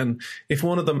picks, and if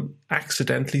one of them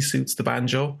accidentally suits the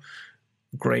banjo,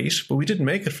 great, but we didn't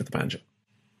make it for the banjo.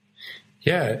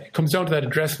 Yeah, it comes down to that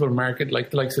addressable market,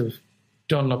 like the likes of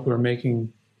Dunlop, who are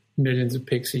making millions of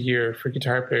picks a year for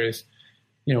guitar players,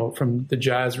 from the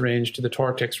jazz range to the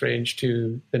Tortex range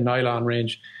to the nylon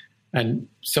range, and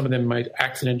some of them might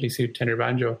accidentally suit tenor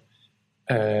banjo.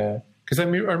 Because I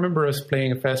remember us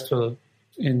playing a festival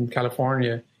in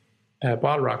California,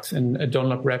 Bottle Rocks, and a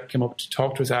Dunlop rep came up to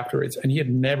talk to us afterwards, and he had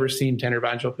never seen tenor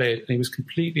banjo played, and he was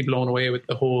completely blown away with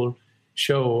the whole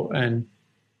show and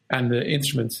the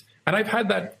instruments. And I've had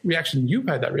that reaction. You've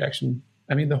had that reaction.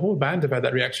 The whole band have had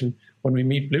that reaction when we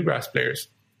meet bluegrass players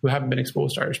who haven't been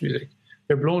exposed to Irish music.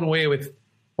 They're blown away with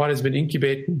what has been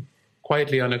incubating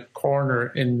quietly on a corner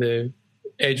in the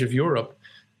edge of Europe.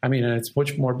 And it's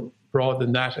much more broad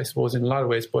than that, I suppose, in a lot of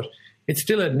ways, but it's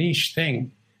still a niche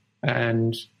thing.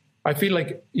 And I feel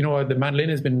like, the mandolin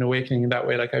has been an awakening in that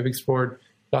way. Like, I've explored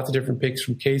lots of different picks,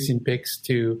 from casein picks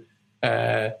to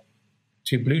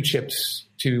blue chips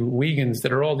to Wiegans,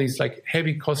 that are all these like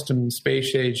heavy custom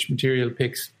space age material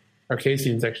picks, or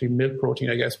casein's actually milk protein,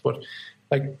 I guess, but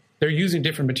like they're using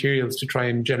different materials to try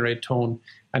and generate tone.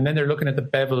 And then they're looking at the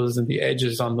bevels and the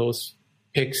edges on those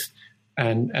picks,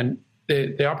 and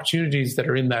the opportunities that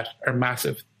are in that are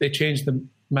massive. They change the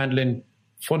mandolin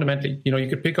fundamentally. You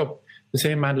could pick up the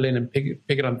same mandolin and pick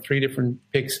it on 3 different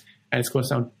picks, and it's going to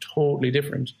sound totally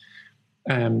different.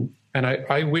 And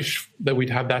I wish that we'd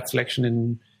have that selection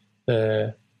in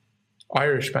the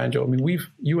Irish banjo.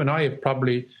 You and I have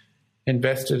probably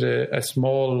invested a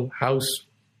small house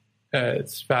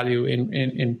value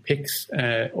in picks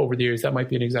over the years. That might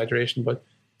be an exaggeration, but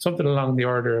something along the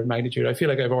order of magnitude. I feel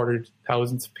like I've ordered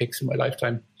thousands of picks in my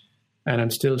lifetime, and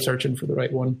I'm still searching for the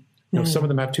right one. Some of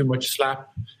them have too much slap.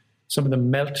 Some of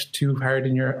them melt too hard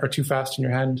or too fast in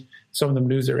your hand. Some of them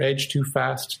lose their edge too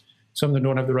fast. Some of them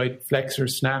don't have the right flex or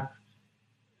snap.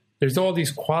 There's all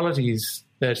these qualities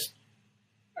that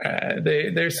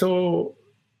they're so...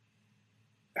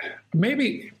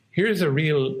 Maybe here's a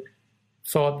real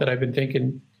thought that I've been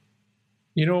thinking.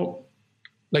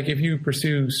 Like if you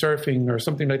pursue surfing or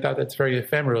something like that, that's very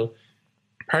ephemeral.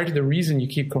 Part of the reason you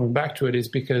keep coming back to it is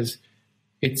because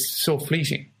it's so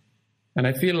fleeting. And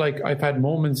I feel like I've had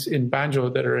moments in banjo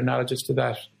that are analogous to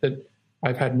that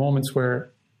I've had moments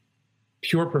where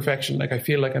pure perfection, like I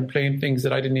feel like I'm playing things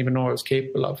that I didn't even know I was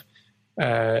capable of,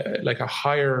 like a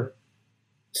higher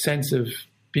sense of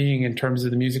being in terms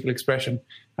of the musical expression.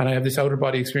 And I have this outer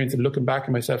body experience of looking back at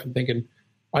myself and thinking,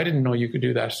 I didn't know you could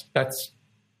do that.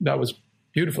 That was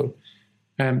beautiful.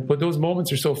 But those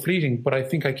moments are so fleeting, but I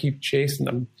think I keep chasing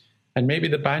them. And maybe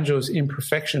the banjo's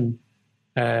imperfection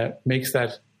makes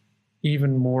that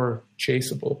even more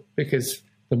chaseable, because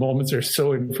the moments are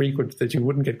so infrequent that you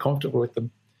wouldn't get comfortable with them.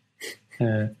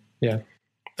 Yeah.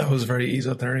 That was very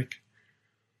esoteric.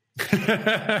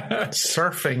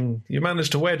 Surfing. You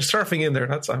managed to wedge surfing in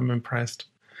there. I'm impressed.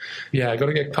 Yeah, I got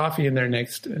to get coffee in there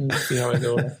next and see how I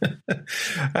go.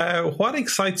 What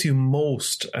excites you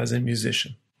most as a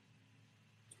musician?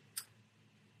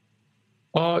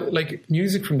 Like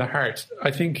music from the heart.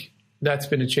 I think that's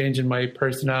been a change in my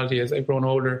personality as I've grown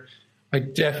older. I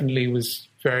definitely was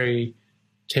very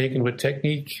taken with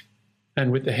technique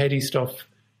and with the heady stuff.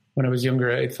 When I was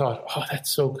younger, I thought,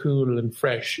 that's so cool and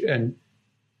fresh and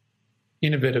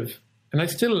innovative. And I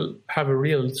still have a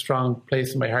real strong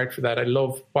place in my heart for that. I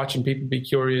love watching people be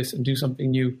curious and do something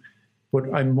new.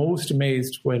 But I'm most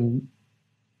amazed and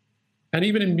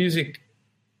even in music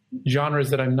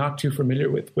genres that I'm not too familiar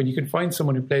with, when you can find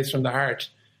someone who plays from the heart,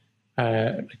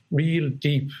 real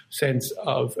deep sense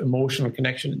of emotional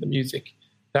connection in the music.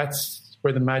 That's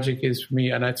where the magic is for me.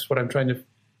 And that's what I'm trying to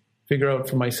figure out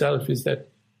for myself, is that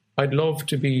I'd love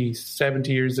to be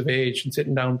 70 years of age and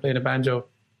sitting down playing a banjo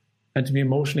and to be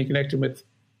emotionally connected with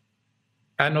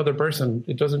another person.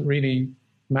 It doesn't really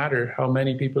matter how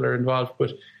many people are involved,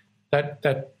 but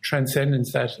that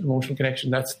transcendence, that emotional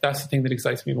connection, that's the thing that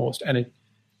excites me most. And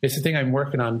it's the thing I'm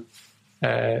working on,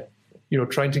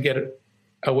 trying to get it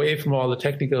away from all the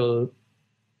technical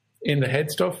in the head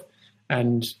stuff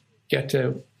and get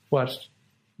to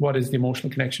what is the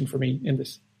emotional connection for me in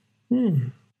this.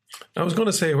 I was going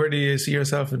to say, where do you see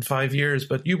yourself in 5 years?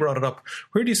 But you brought it up.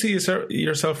 Where do you see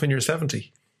yourself when you're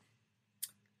 70?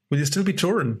 Will you still be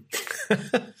touring?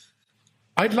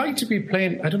 I'd like to be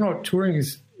playing. I don't know. Touring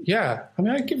is, yeah. I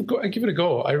mean, I give it a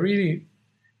go. I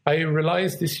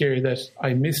realized this year that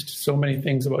I missed so many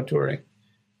things about touring.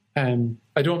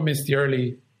 I don't miss the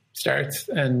early starts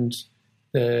and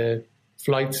the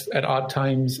flights at odd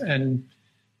times and,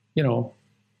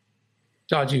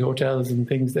 dodgy hotels and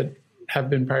things that have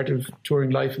been part of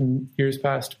touring life in years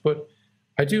past. But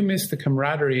I do miss the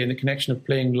camaraderie and the connection of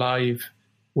playing live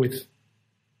with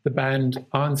the band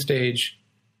on stage,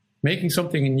 making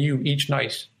something new each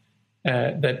night,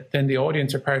 that then the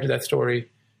audience are part of that story.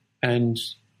 And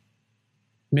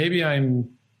maybe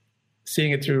I'm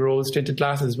seeing it through rose-tinted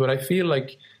glasses, but I feel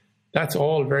like that's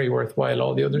all very worthwhile.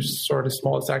 All the other sort of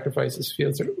small sacrifices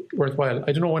feels worthwhile.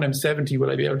 I don't know, when I'm 70, will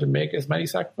I be able to make as many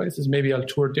sacrifices? Maybe I'll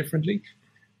tour differently.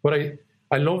 But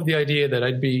I love the idea that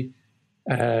I'd be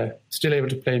still able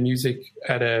to play music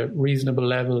at a reasonable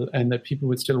level and that people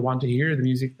would still want to hear the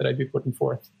music that I'd be putting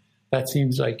forth. That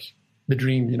seems like the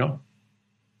dream, What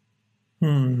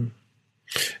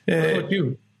about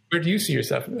you? Where do you see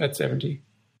yourself at 70?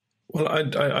 Well,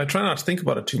 I try not to think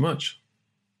about it too much,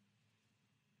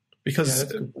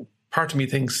 because part of me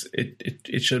thinks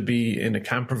it should be in a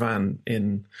camper van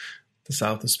in the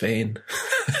south of Spain.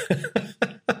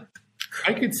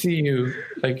 I could see you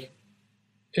like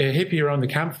a hippie around the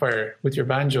campfire with your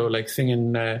banjo, like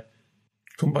singing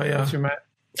Kumbaya. What's your man?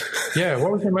 Yeah,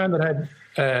 what was your man that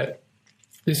had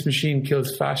This Machine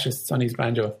Kills Fascists on his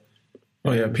banjo?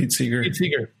 Oh yeah, Pete Seeger. Pete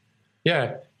Seeger.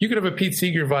 Yeah, you could have a Pete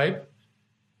Seeger vibe.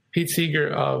 Pete Seeger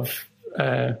of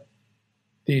the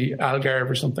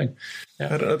Algarve or something.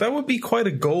 Yeah. That would be quite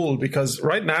a goal, because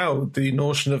right now the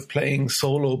notion of playing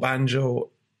solo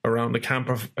banjo around a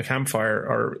campfire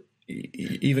or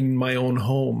even my own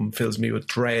home fills me with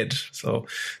dread. So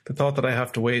the thought that I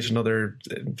have to wait another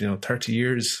 30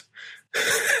 years.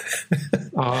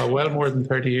 Well more than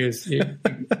 30 years.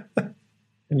 And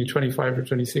you're 25 or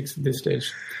 26 at this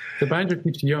stage. The banjo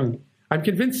keeps you young. I'm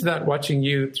convinced of that watching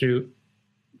you through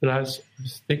the last... I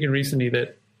was thinking recently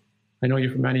that I know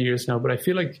you for many years now, but I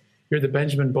feel like you're the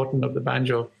Benjamin Button of the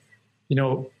banjo,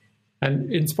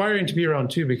 and inspiring to be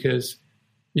around too, because,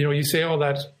 you say all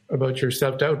that about your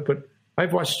self-doubt, but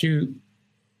I've watched you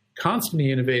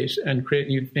constantly innovate and create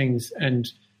new things. And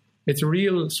it's a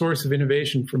real source of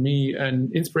innovation for me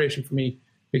and inspiration for me,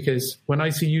 because when I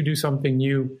see you do something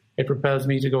new, it propels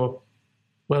me to go,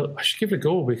 well, I should give it a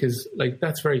go, because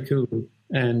that's very cool.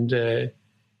 And,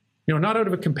 not out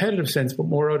of a competitive sense, but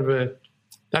more out of a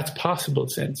that's possible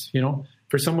sense,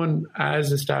 for someone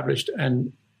as established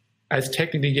and as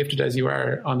technically gifted as you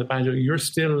are on the banjo, you're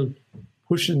still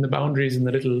pushing the boundaries and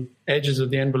the little edges of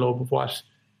the envelope of what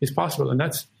is possible. And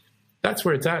that's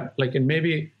where it's at. And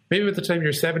maybe by the time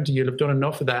you're 70, you'll have done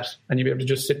enough of that and you'll be able to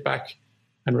just sit back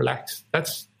and relax.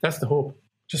 That's the hope.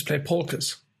 Just play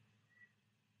polkas.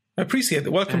 I appreciate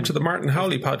it. Welcome to the Martin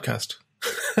Howley podcast.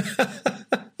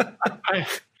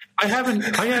 I haven't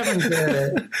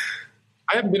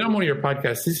been on one of your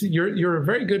podcasts. You're a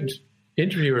very good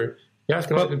interviewer. You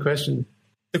ask a lot of good questions.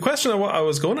 The question I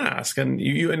was going to ask, and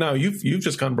you've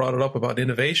just brought it up about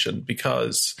innovation,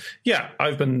 because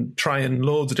I've been trying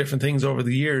loads of different things over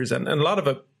the years, and a lot of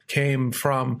it came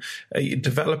from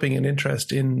developing an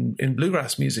interest in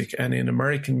bluegrass music and in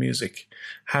American music,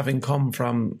 having come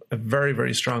from a very,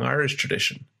 very strong Irish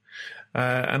tradition.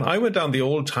 And I went down the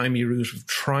old-timey route of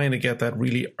trying to get that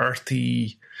really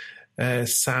earthy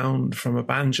sound from a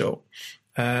banjo.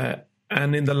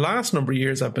 And in the last number of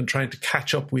years, I've been trying to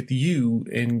catch up with you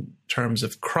in terms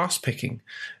of cross-picking.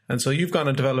 And so you've gone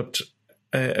and developed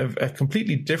a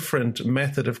completely different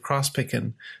method of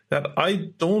cross-picking that I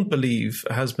don't believe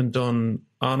has been done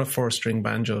on a four-string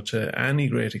banjo to any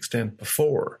great extent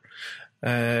before.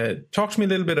 Talk to me a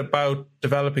little bit about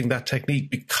developing that technique,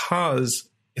 because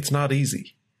it's not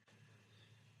easy.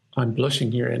 I'm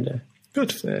blushing here, Enda.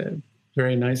 Good.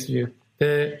 Very nice of you.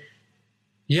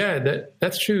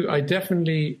 That's true. I think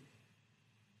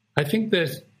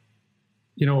that,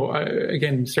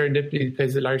 again, serendipity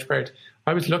plays a large part.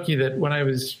 I was lucky that when I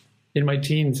was in my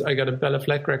teens, I got a Bella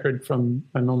Fleck record from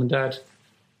my mum and dad,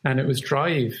 and it was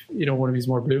Drive, one of these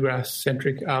more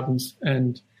bluegrass-centric albums.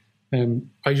 And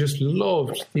I just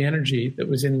loved the energy that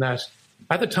was in that.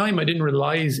 At the time, I didn't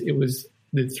realize it was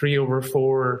the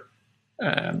 3/4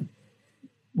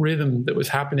 rhythm that was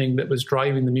happening that was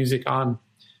driving the music on.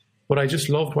 But I just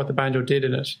loved what the banjo did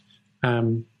in it.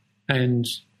 And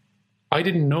I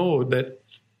didn't know that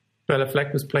Bella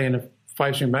Fleck was playing a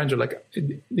 5-string banjo.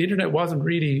 The internet wasn't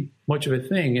really much of a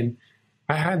thing. And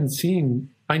I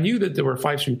knew that there were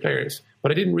 5-string players, but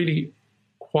I didn't really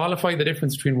qualify the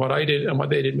difference between what I did and what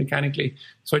they did mechanically.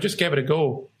 So I just gave it a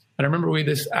go. And I remember we had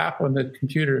this app on the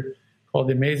computer called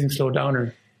the Amazing Slow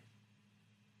Downer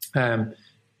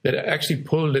that actually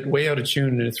pulled it way out of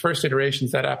tune. In its first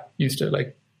iterations, that app used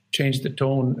to change the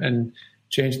tone and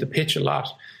change the pitch a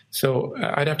lot. So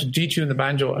I'd have to detune the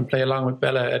banjo and play along with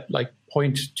Bella at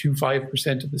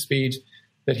 0.25% of the speed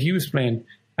that he was playing,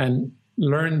 and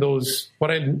learn those, what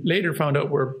I later found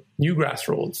out were newgrass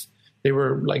rolls. They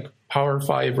were power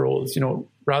 5 rolls,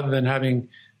 rather than having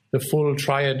the full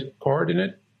triad chord in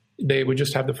it. They would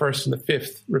just have the first and the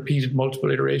fifth, repeated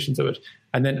multiple iterations of it,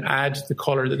 and then add the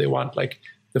color that they want,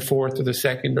 the fourth or the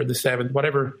second or the seventh,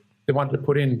 whatever they wanted to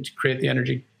put in to create the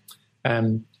energy.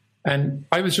 And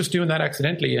I was just doing that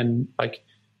accidentally, and I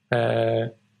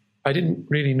didn't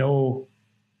really know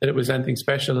that it was anything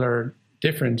special or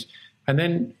different. And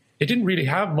then it didn't really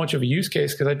have much of a use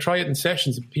case, because I'd try it in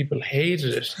sessions and people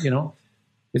hated it.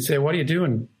 They'd say, "What are you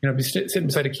doing?" I'd be sitting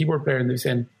beside a keyboard player and they'd be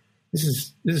saying,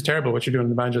 This is terrible what you're doing on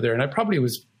the banjo there. And I probably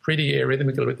was pretty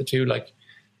arrhythmical with the two,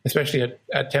 especially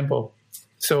at tempo.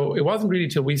 So it wasn't really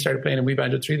till we started playing in We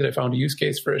Banjo 3 that I found a use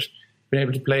case for it, being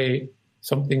able to play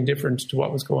something different to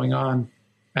what was going on.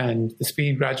 And the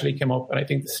speed gradually came up. And I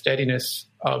think the steadiness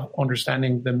of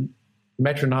understanding the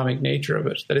metronomic nature of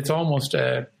it, that it's almost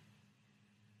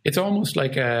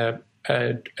like a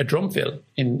drum fill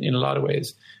in a lot of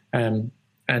ways. And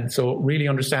so really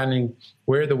understanding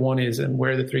where the 1 is and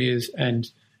where the 3 is, and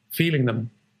feeling them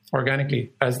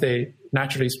organically as they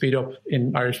naturally speed up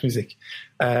in Irish music.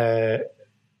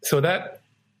 So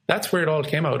that's where it all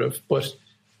came out of. But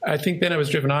I think then I was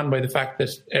driven on by the fact that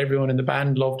everyone in the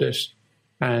band loved it,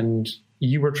 and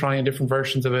you were trying different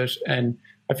versions of it. And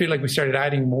I feel like we started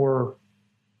adding more,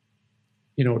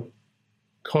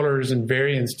 colors and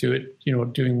variants to it,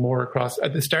 doing more across.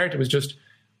 At the start, it was just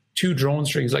 2 drone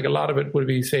strings. A lot of it would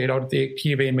be, say, out of the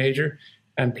key of A major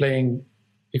and playing,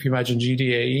 if you imagine G,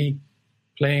 D, A, E,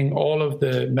 playing all of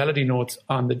the melody notes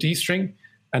on the D string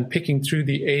and picking through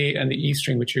the A and the E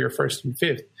string, which are your first and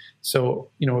fifth. So,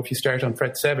 if you start on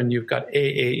fret 7, you've got A,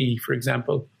 E, for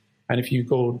example, And if you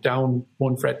go down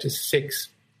one fret to 6,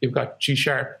 you've got G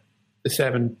sharp, the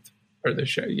 7th, or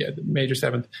the major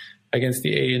 7th against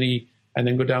the A and E, and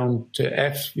then go down to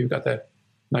F, you've got the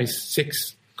nice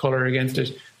 6 color against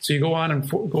it. So you go on and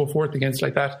go forth against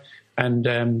like that.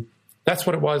 And that's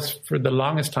what it was for the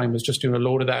longest time, was just doing a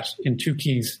load of that in 2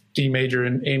 keys, D major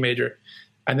and A major.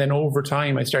 And then over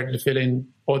time, I started to fill in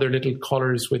other little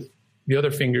colors with the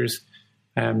other fingers.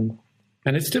 And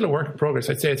it's still a work in progress.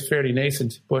 I'd say it's fairly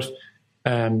nascent, but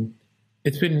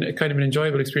it's been a kind of an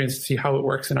enjoyable experience to see how it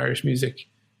works in Irish music.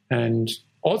 And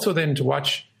also then to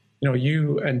watch,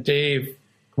 you and Dave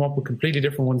come up with completely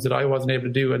different ones that I wasn't able to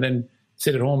do, and then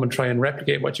sit at home and try and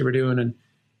replicate what you were doing. And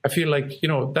I feel like,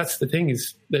 that's the thing,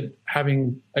 is that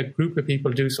having a group of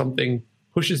people do something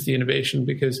pushes the innovation,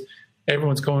 because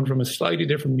everyone's coming from a slightly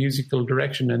different musical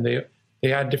direction, and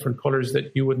they add different colors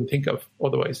that you wouldn't think of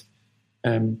otherwise.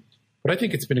 But I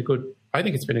think it's been a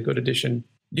good addition.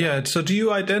 Yeah. So do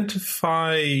you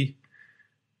identify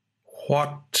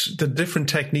what the different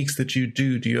techniques that you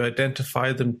do? Do you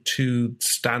identify them to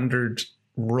standard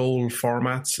roll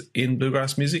formats in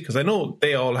bluegrass music? Because I know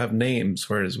they all have names,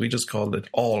 whereas we just called it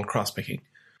all cross-picking.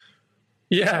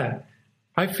 Yeah.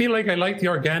 I feel like I like the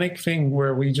organic thing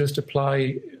where we just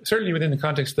apply, certainly within the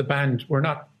context of the band, we're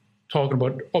not talking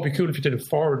about, it'd be cool if you did a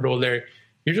forward roll there.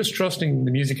 You're just trusting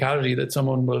the musicality that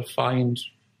someone will find,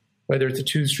 whether it's a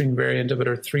 2-string variant of it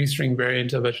or a 3-string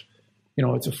variant of it.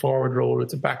 It's a forward roll,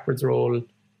 it's a backwards roll,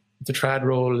 it's a trad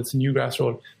roll, it's a newgrass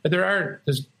roll. But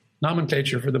there's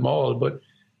nomenclature for them all, but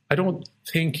I don't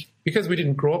think, because we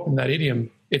didn't grow up in that idiom,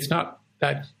 it's not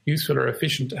that useful or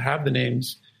efficient to have the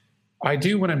names. I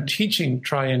do, when I'm teaching,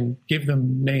 try and give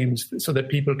them names so that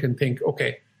people can think,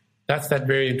 okay, that's that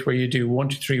variant where you do 1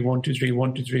 2 3 1 2 3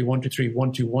 1 2 3 1 2 3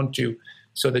 1 2 1 2,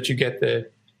 so that you get the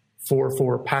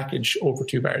 4/4 package over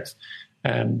 2 bars.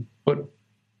 But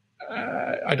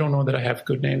I don't know that I have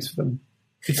good names for them.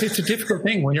 It's a difficult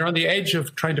thing when you're on the edge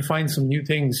of trying to find some new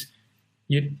things.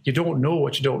 You don't know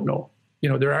what you don't know.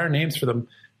 There are names for them,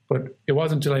 but it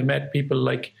wasn't until I met people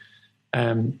like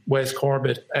Wes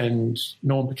Corbett and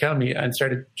Noam Pikelmy and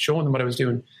started showing them what I was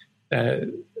doing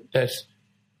that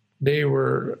they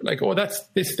were like, oh, that's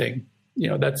this thing.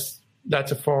 That's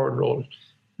a forward roll.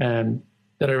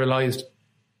 That I realized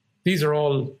these are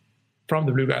all from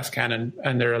the bluegrass canon,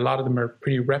 and a lot of them are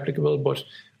pretty replicable, but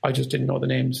I just didn't know the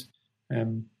names.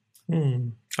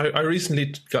 I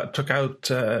recently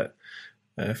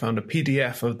I found a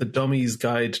PDF of the Dummy's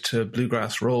Guide to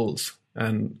Bluegrass Rolls,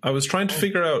 and I was trying to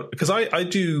figure out, because I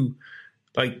do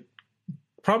like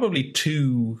probably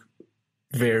 2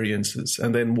 variances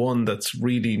and then one that's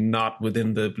really not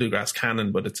within the bluegrass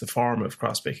canon, but it's a form of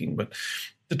cross-picking. But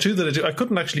the 2 that I do, I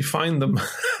couldn't actually find them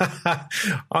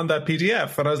on that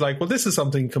PDF. And I was like, well, this is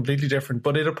something completely different,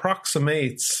 but it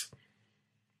approximates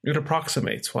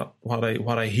what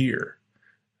I hear.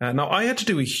 Now, I had to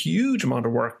do a huge amount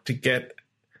of work to get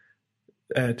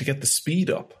the speed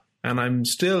up, and I'm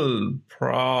still,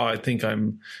 I think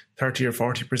I'm 30 or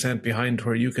 40% behind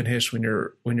where you can hit when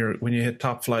you hit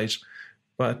top flight.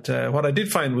 But what I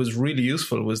did find was really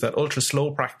useful was that ultra slow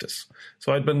practice.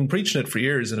 So I'd been preaching it for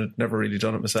years and had never really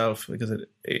done it myself, because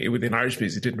within Irish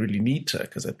music, didn't really need to,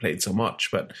 because I played so much.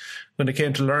 But when it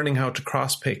came to learning how to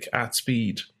cross pick at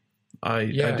speed, I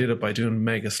did it by doing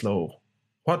mega slow.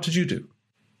 What did you do?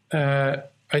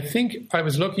 I think I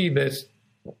was lucky that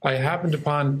I have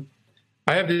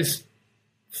this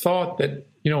thought that,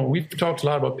 we've talked a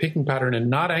lot about picking pattern,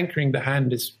 and not anchoring the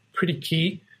hand is pretty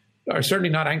key, or certainly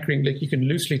not anchoring, like you can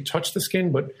loosely touch the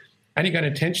skin, but any kind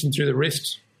of tension through the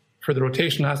wrist for the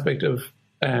rotational aspect of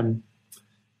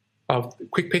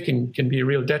quick picking can be a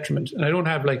real detriment. And I don't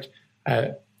have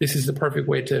this is the perfect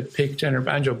way to pick tenor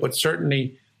banjo, but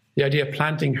certainly the idea of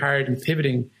planting hard and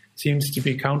pivoting seems to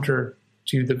be counter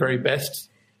to the very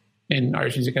best in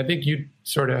Irish music. I think you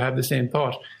sort of have the same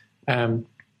thought.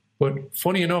 But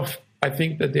funny enough, I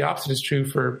think that the opposite is true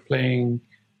for playing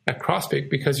a crosspick,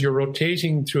 because you're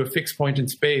rotating through a fixed point in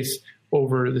space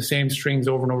over the same strings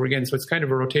over and over again. So it's kind of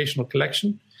a rotational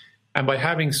collection. And by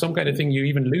having some kind of thing you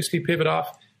even loosely pivot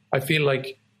off, I feel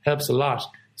like helps a lot.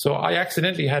 So I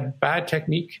accidentally had bad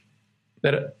technique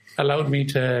that allowed me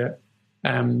to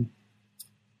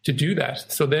do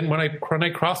that. So then when I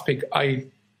crosspick, I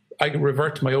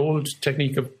revert to my old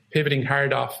technique of pivoting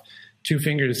hard off 2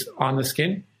 fingers on the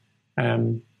skin.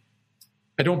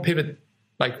 I don't pivot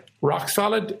like rock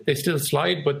solid. They still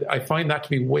slide, but I find that to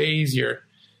be way easier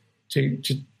to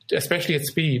especially at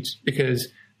speed, because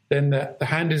then the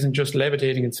hand isn't just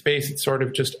levitating in space. It's sort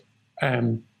of just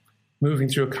moving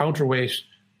through a counterweight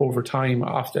over time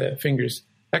off the fingers.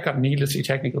 That got needlessly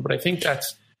technical, but I think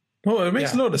that's No, it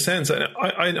makes a lot of sense.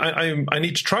 I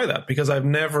need to try that because I've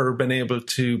never been able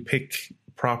to pick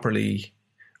properly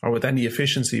or with any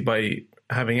efficiency by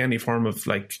having any form of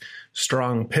like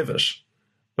strong pivot.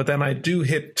 But then I do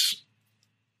hit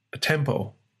a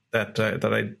tempo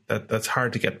that's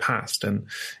hard to get past. And,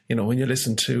 you know, when you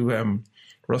listen to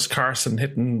Russ Carson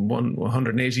hitting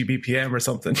 180 BPM or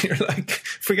something, you're like,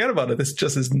 forget about it. This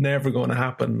just is never going to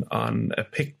happen on a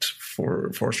picked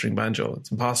four-string banjo.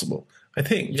 It's impossible, I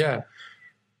think. Yeah.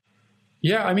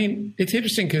 Yeah, I mean, it's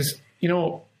interesting because, you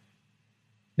know,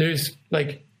 there's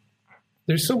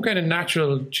some kind of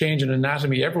natural change in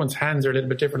anatomy. Everyone's hands are a little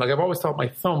bit different. Like I've always thought my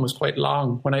thumb was quite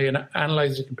long when I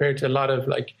analyzed it compared to a lot of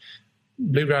like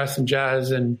bluegrass and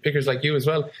jazz and pickers like you as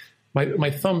well.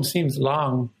 My thumb seems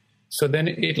long. So then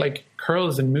it like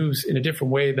curls and moves in a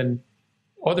different way than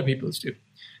other people's do.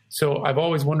 So I've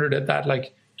always wondered at that,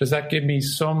 like, does that give me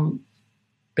some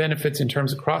benefits in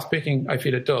terms of cross picking? I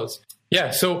feel it does.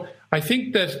 Yeah. So I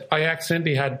think that I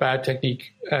accidentally had bad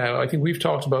technique. I think we've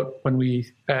talked about when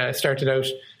we started out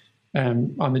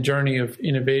on the journey of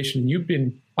innovation. You've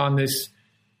been on this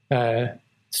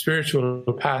spiritual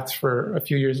path for a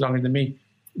few years longer than me,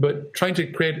 but trying to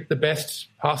create the best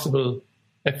possible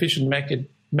efficient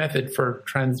method for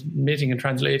transmitting and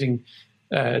translating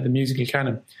the musical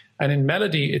canon. And in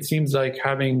melody, it seems like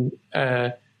having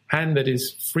a hand that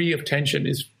is free of tension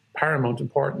is paramount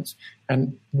importance.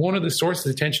 And one of the sources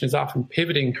of tension is often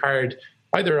pivoting hard,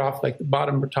 either off like the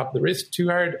bottom or top of the wrist too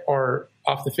hard or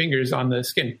off the fingers on the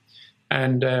skin.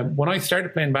 And when I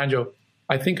started playing banjo,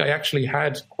 I think I actually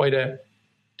had quite a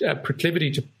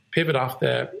proclivity to pivot off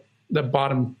the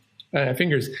bottom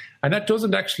fingers. And that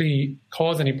doesn't actually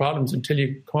cause any problems until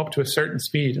you come up to a certain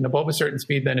speed. And above a certain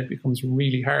speed, then it becomes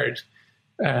really hard.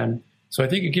 So I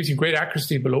think it gives you great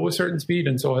accuracy below a certain speed.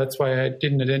 And so that's why I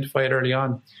didn't identify it early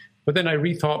on. But then I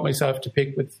rethought myself to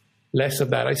pick with less of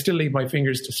that. I still leave my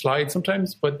fingers to slide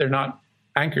sometimes, but they're not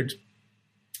anchored.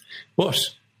 But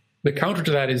the counter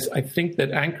to that is I think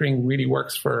that anchoring really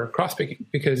works for cross-picking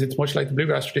because it's much like the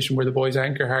bluegrass tradition where the boys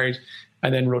anchor hard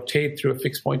and then rotate through a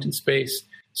fixed point in space.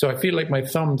 So I feel like my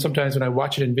thumb, sometimes when I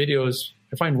watch it in videos,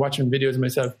 I find watching videos of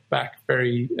myself back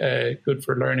very good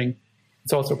for learning.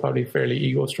 It's also probably fairly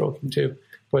ego-stroking too.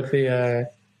 But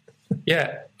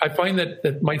I find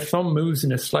that my thumb moves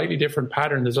in a slightly different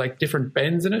pattern. There's like different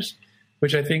bends in it,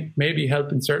 which I think maybe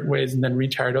help in certain ways and then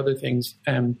retard other things.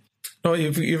 No,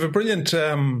 you've a brilliant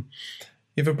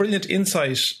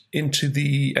insight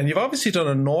into and you've obviously done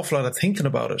an awful lot of thinking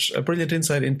about it. A brilliant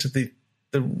insight into the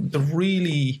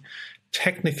really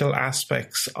technical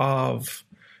aspects of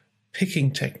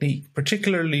picking technique,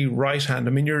 particularly right hand.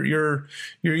 I mean, you're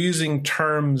using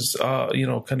terms,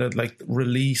 kind of like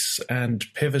release and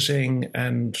pivoting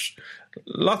and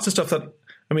lots of stuff that,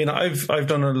 I mean, I've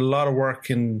done a lot of work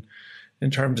in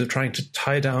terms of trying to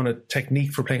tie down a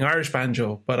technique for playing Irish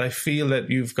banjo, but I feel that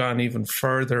you've gone even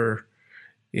further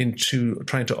into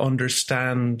trying to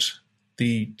understand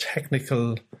the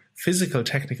physical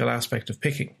technical aspect of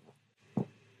picking.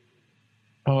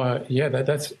 Oh, yeah,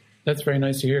 that's very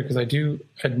nice to hear because I do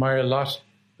admire a lot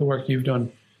the work you've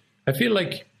done. I feel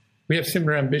like we have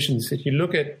similar ambitions. If you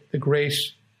look at the great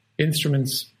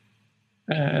instruments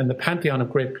and the pantheon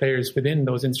of great players within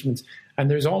those instruments,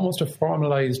 and there's almost a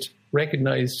formalized,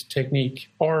 recognized technique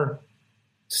or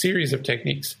series of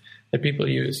techniques that people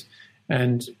use.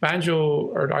 And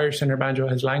banjo or Irish tenor banjo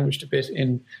has languished a bit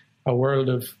in a world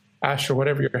of ash or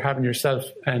whatever you're having yourself,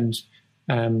 and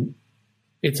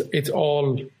it's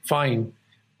all fine.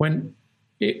 When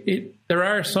there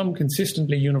are some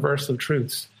consistently universal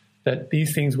truths that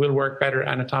these things will work better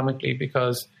anatomically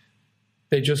because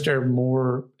they just are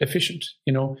more efficient.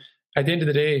 You know, at the end of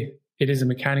the day, it is a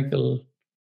mechanical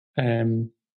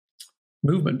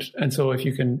movement. And so if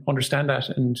you can understand that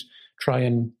and try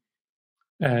and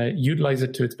utilize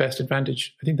it to its best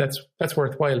advantage, I think that's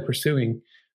worthwhile pursuing.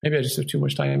 Maybe I just have too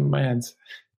much time in my hands.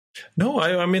 No,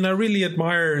 I mean, I really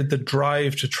admire the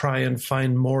drive to try and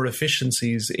find more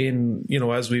efficiencies in,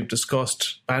 as we've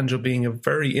discussed, banjo being a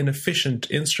very inefficient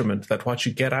instrument, that what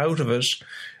you get out of it,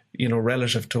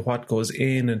 relative to what goes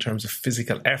in terms of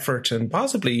physical effort and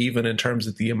possibly even in terms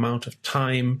of the amount of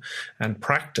time and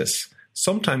practice,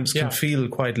 sometimes can feel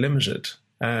quite limited.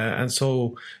 And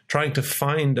so trying to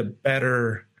find a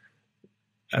better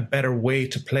way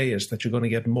to play it, that you're going to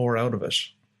get more out of it.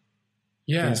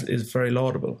 Is very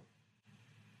laudable.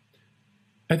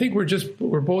 I think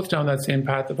we're both down that same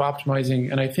path of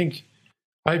optimizing, and I think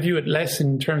I view it less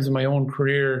in terms of my own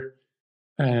career.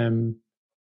 I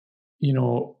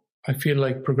feel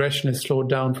like progression has slowed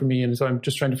down for me, and so I'm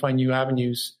just trying to find new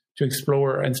avenues to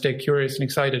explore and stay curious and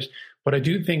excited. But I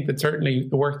do think that certainly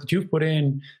the work that you've put in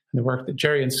and the work that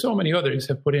Jerry and so many others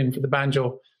have put in for the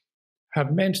banjo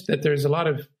have meant that there's a lot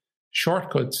of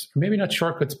shortcuts, maybe not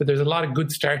shortcuts, but there's a lot of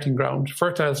good starting ground,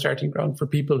 fertile starting ground for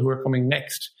people who are coming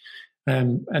next.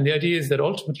 And the idea is that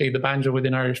ultimately the banjo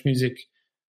within Irish music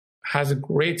has a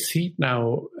great seat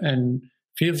now and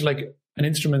feels like an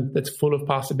instrument that's full of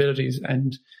possibilities.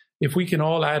 And if we can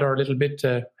all add our little bit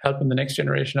to helping the next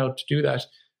generation out to do that,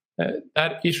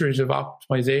 that iterative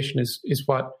optimization is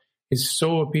what is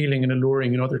so appealing and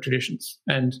alluring in other traditions.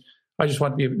 And I just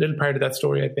want to be a little part of that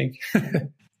story, I think.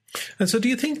 And so do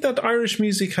you think that Irish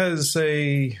music has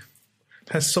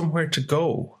somewhere to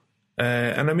go?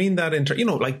 And I mean that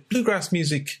like bluegrass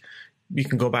music, you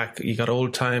can go back, you got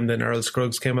Old Time, then Earl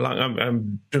Scruggs came along.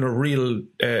 I'm doing a real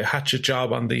hatchet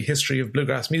job on the history of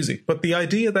bluegrass music. But the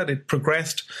idea that it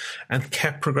progressed and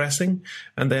kept progressing,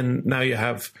 and then now you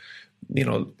have,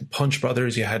 the Punch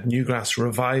Brothers, you had Newgrass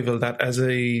Revival, that as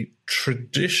a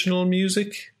traditional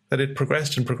music, that it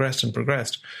progressed and progressed and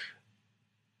progressed.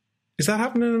 Is that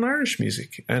happening in Irish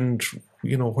music? And,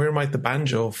 where might the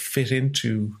banjo fit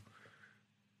into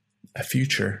a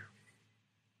future?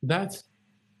 That's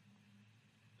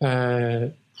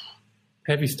heavy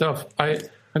stuff. I'm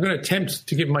going to attempt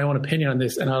to give my own opinion on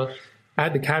this, and I'll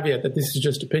add the caveat that this is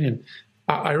just opinion.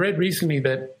 I read recently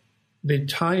that the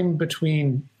time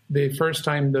between the first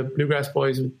time the Bluegrass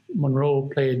Boys of Monroe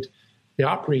played the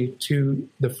Opry to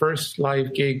the first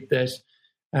live gig that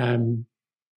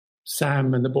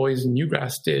Sam and the boys in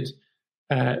Newgrass did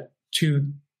to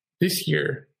this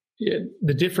year,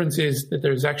 the difference is that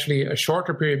there's actually a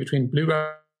shorter period between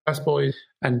Bluegrass Boys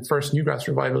and first Newgrass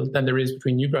Revival than there is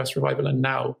between Newgrass Revival and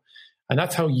now. And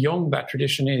that's how young that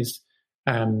tradition is.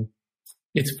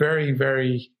 It's very,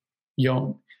 very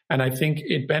young. And I think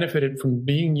it benefited from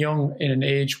being young in an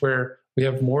age where we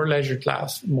have more leisure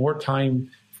class, more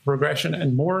time for progression,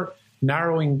 and more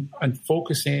narrowing and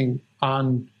focusing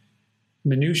on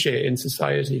minutiae in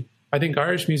society. I think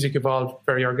Irish music evolved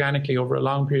very organically over a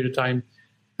long period of time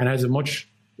and has a much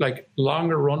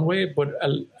longer runway, but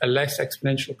a less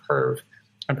exponential curve.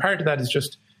 And part of that is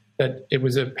just that it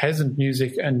was a peasant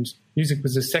music, and music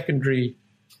was a secondary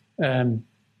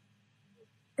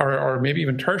or maybe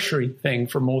even tertiary thing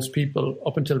for most people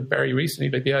up until very recently.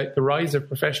 Like the rise of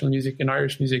professional music in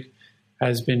Irish music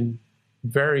has been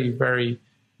very, very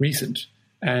recent.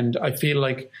 And I feel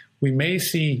like we may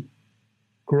see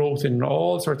growth in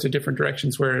all sorts of different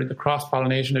directions where the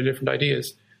cross-pollination of different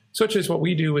ideas, such as what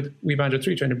we do with We Banjo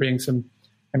 3, trying to bring some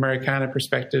Americana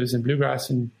perspectives and bluegrass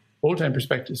and old-time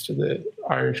perspectives to the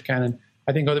Irish canon.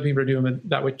 I think other people are doing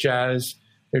that with jazz.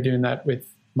 They're doing that with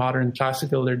modern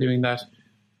classical. They're doing that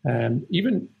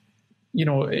even,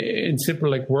 in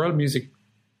simple world music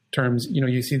terms.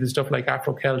 You see the stuff like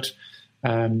Afro-Celt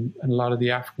and a lot of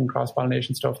the African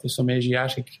cross-pollination stuff. There's some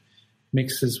Asiatic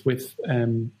mixes with,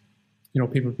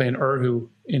 people playing Urhu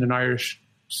in an Irish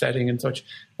setting and such.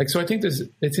 So I think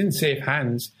it's in safe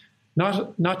hands.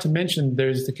 Not to mention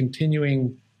there's the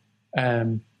continuing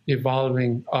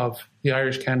evolving of the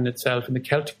Irish canon itself and the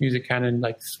Celtic music canon,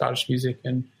 like Scottish music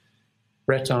and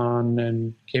Breton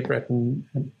and Cape Breton,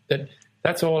 and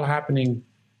that's all happening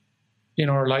in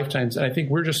our lifetimes. And I think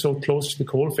we're just so close to the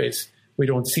coalface, we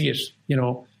don't see it.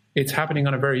 It's happening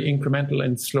on a very incremental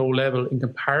and slow level in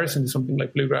comparison to something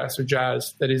like bluegrass or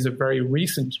jazz that is a very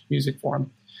recent music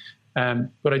form.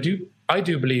 But I do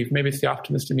believe, maybe it's the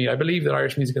optimist in me, I believe that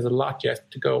Irish music has a lot yet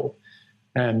to go.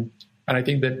 And I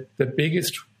think that the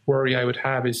biggest worry I would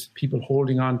have is people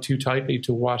holding on too tightly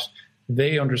to what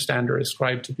they understand or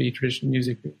ascribe to be traditional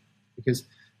music, because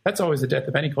that's always the death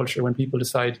of any culture, when people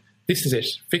decide this is it,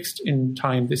 fixed in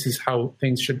time, this is how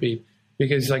things should be.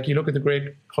 Because you look at the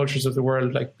great cultures of the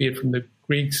world, be it from the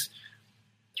Greeks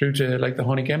through to the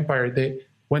Hunnic Empire,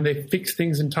 when they fixed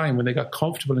things in time, when they got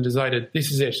comfortable and decided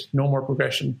this is it, no more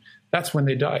progression, that's when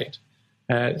they died.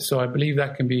 So I believe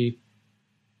that can be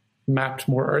mapped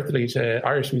more earthily to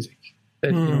Irish music.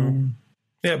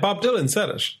 Yeah, Bob Dylan said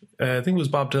it. I think it was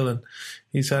Bob Dylan.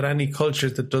 He said any culture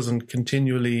that doesn't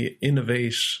continually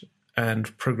innovate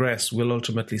and progress will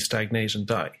ultimately stagnate and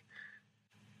die.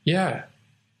 Yeah.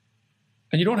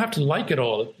 And you don't have to like it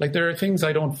all. There are things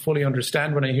I don't fully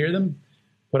understand when I hear them,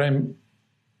 but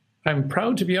I'm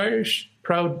proud to be Irish,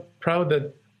 proud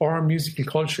that our musical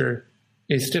culture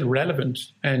is still relevant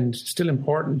and still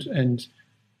important. And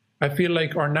I feel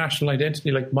like our national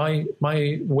identity, my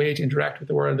way to interact with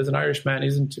the world as an Irishman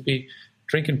isn't to be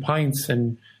drinking pints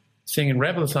and singing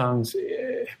rebel songs,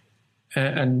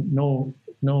 and no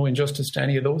injustice to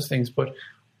any of those things. But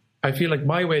I feel like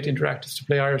my way to interact is to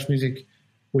play Irish music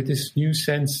with this new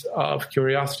sense of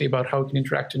curiosity about how it can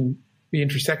interact in be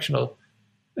intersectional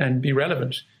and be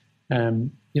relevant.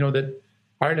 That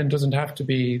Ireland doesn't have to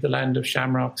be the land of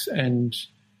shamrocks and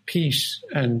peat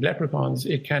and leprechauns.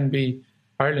 It can be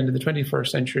Ireland in the 21st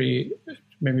century.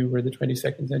 Maybe we're the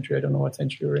 22nd century. I don't know what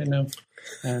century we're in now.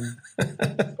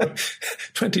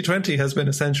 2020 has been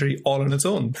a century all on its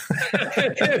own.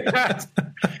 But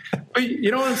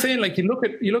you know what I'm saying? Like you look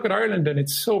at Ireland and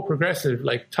it's so progressive,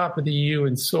 like top of the EU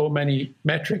in so many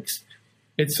metrics.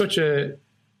 It's such a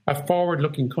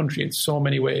forward-looking country in so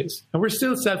many ways. And we're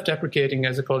still self-deprecating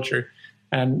as a culture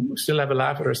and still have a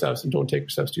laugh at ourselves and don't take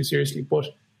ourselves too seriously. But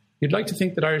you'd like to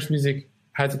think that Irish music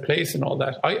has a place in all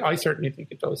that. I certainly think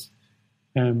it does.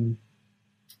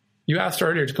 You asked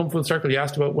earlier, to come full circle, you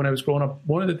asked about when I was growing up.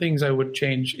 One of the things I would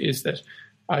change is that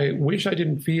I wish I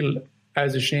didn't feel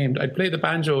as ashamed. I'd play the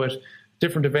banjo at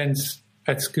different events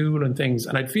at school and things,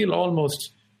 and I'd feel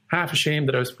almost half ashamed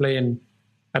that I was playing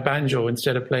a banjo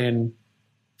instead of playing,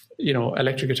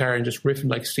 electric guitar and just riffing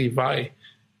like Steve Vai.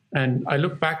 And I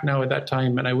look back now at that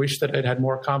time and I wish that I'd had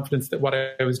more confidence that what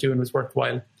I was doing was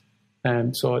worthwhile.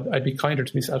 So I'd be kinder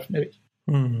to myself, maybe.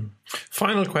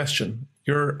 Final question.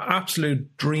 Your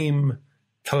absolute dream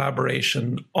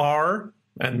collaboration, or,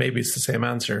 and maybe it's the same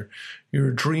answer,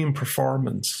 your dream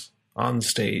performance on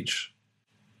stage?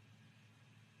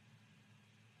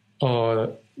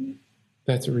 Oh,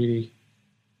 that's a really...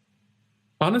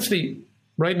 Honestly,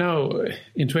 right now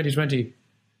in 2020,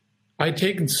 I'd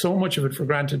taken so much of it for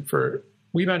granted.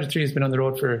 We Banjo 3 has been on the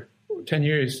road for 10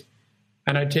 years,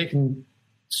 and I'd taken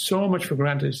so much for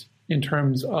granted in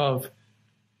terms of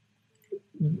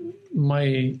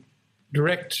my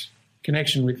direct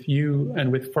connection with you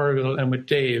and with Fergal and with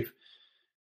Dave.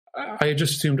 I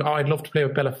just assumed, I'd love to play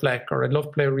with Bella Fleck, or I'd love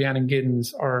to play with Rhiannon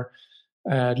Giddens, or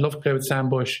I'd love to play with Sam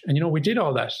Bush. And, we did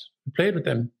all that. We played with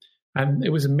them, and it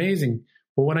was amazing.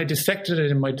 But when I dissected it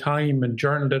in my time and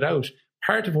journaled it out,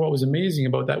 part of what was amazing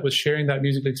about that was sharing that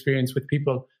musical experience with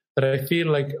people that I feel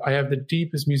like I have the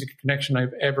deepest musical connection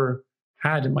I've ever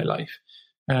had in my life.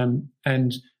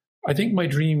 And I think my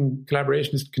dream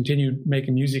collaboration is to continue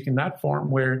making music in that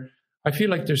form, where I feel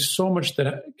like there's so much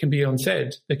that can be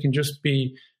unsaid that can just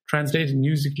be translated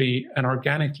musically and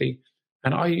organically.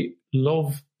 And I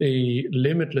love the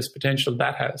limitless potential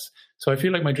that has. So I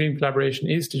feel like my dream collaboration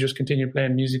is to just continue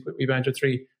playing music with We Banjo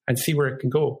 3 and see where it can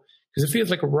go. Because it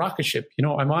feels like a rocket ship.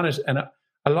 I'm on it. And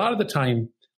a lot of the time,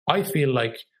 I feel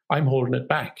like I'm holding it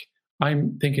back.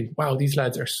 I'm thinking, wow, these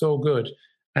lads are so good.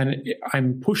 And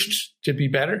I'm pushed to be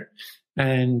better.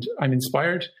 And I'm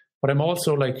inspired. But I'm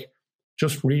also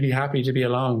just really happy to be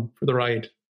along for the ride.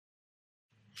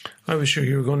 I was sure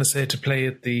you were going to say to play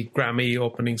at the Grammy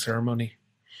opening ceremony.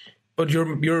 But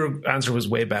your answer was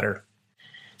way better.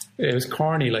 It was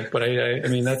corny, but I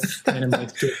mean, that's kind of my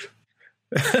truth.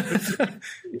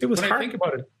 It was I think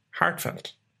about it,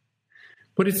 heartfelt.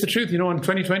 But it's the truth, in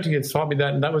 2020 it's taught me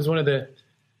that, and that was one of the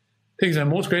things I'm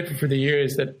most grateful for the year,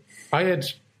 is that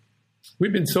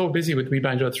we'd been so busy with We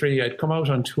Banjo 3. I'd come out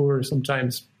on tour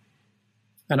sometimes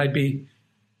and I'd be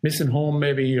missing home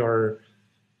maybe, or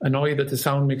annoyed that the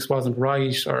sound mix wasn't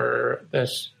right, or that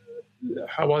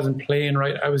I wasn't playing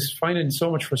right. I was finding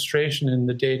so much frustration in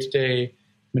the day-to-day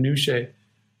minutiae,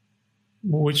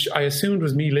 which I assumed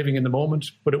was me living in the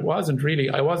moment, but it wasn't really.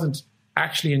 I wasn't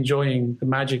actually enjoying the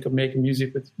magic of making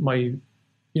music with my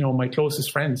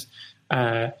closest friends.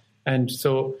 And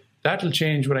so that'll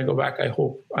change when I go back, I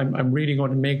hope. I'm really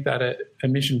going to make that a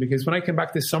mission, because when I came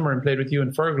back this summer and played with you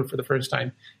and Fergal for the first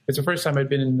time, it's the first time I'd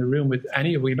been in the room with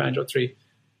any of We Banjo 3.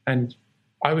 And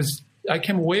I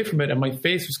came away from it and my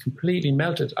face was completely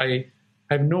melted. I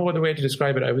have no other way to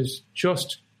describe it. I was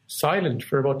just silent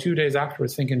for about 2 days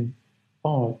afterwards, thinking,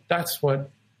 oh, that's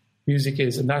what music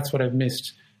is, and that's what I've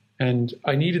missed. And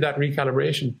I needed that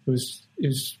recalibration. It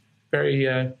was very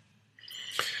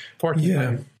important.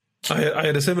 Yeah, I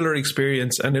had a similar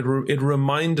experience, and it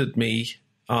reminded me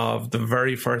of the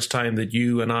very first time that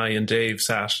you and I and Dave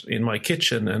sat in my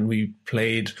kitchen and we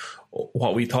played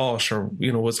what we thought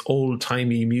was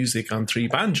old-timey music on 3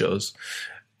 banjos.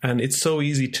 And it's so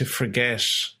easy to forget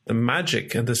the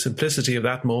magic and the simplicity of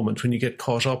that moment when you get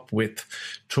caught up with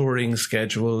touring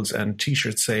schedules and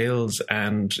T-shirt sales,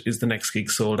 and is the next gig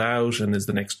sold out, and is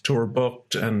the next tour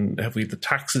booked, and have we the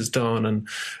taxes done, and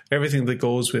everything that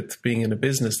goes with being in a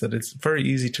business, that it's very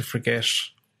easy to forget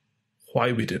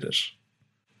why we did it.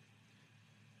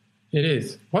 It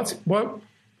is. What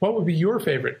would be your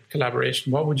favorite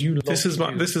collaboration? What would you love This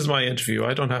is my interview.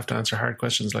 I don't have to answer hard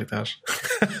questions like that.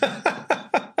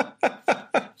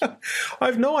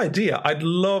 I've no idea. I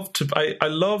love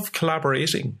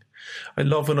collaborating. I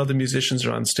love when other musicians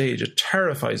are on stage. It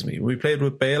terrifies me. We played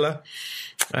with Bela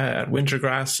at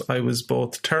Wintergrass. I was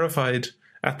both terrified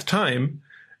at the time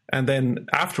and then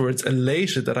afterwards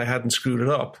elated that I hadn't screwed it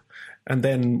up, and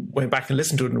then went back and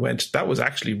listened to it and went, that was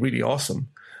actually really awesome.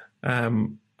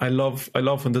 I love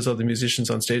when there's other musicians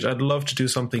on stage. I'd love to do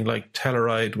something like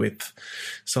Telluride with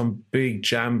some big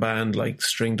jam band like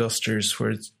String Dusters, where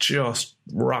it's just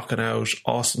rocking out,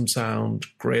 awesome sound,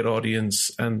 great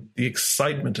audience, and the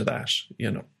excitement of that,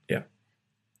 yeah.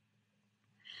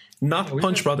 Not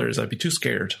Punch Brothers. I'd be too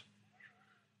scared.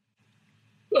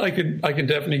 I can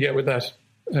definitely get with that.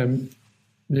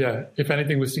 If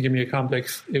anything was to give me a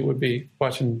complex, it would be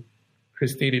watching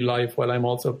Chris Thiele live while I'm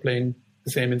also playing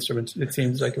the same instrument. It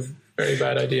seems like a very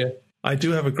bad idea. I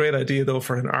do have a great idea, though,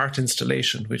 for an art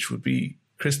installation, which would be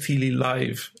Chris Thiele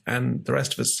live and the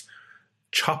rest of us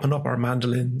chopping up our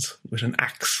mandolins with an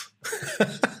axe.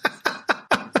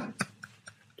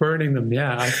 Burning them,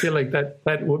 yeah. I feel like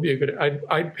that would be a good...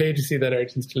 I'd pay to see that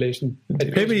art installation.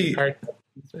 Maybe...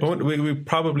 We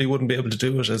probably wouldn't be able to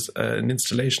do it as an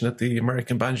installation at the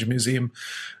American Banjo Museum.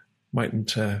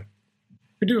 Mightn't... We're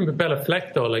doing with Bella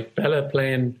Fleck, though, like Bella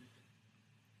playing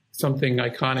something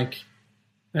iconic,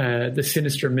 The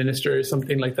Sinister Minister or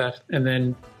something like that, and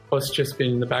then us just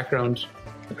being in the background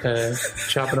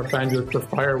chopping up banjos for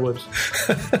firewood.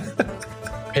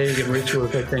 Pagan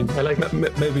rituals, I think. I like that.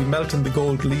 Maybe melting the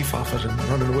gold leaf off it and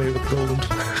running away with gold.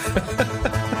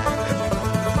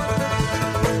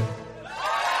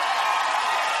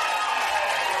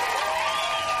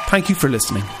 Thank you for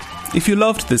listening. If you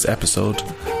loved this episode,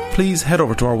 please head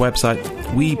over to our website,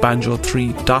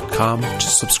 webanjo3.com, to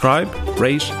subscribe,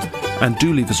 rate, and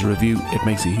do leave us a review. It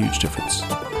makes a huge difference.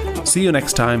 See you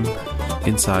next time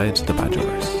inside the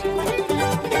Banjoverse.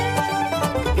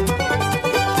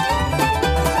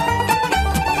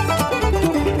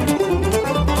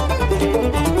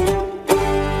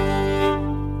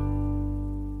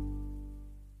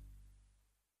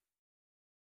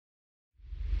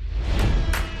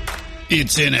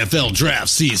 It's NFL draft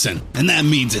season, and that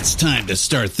means it's time to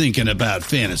start thinking about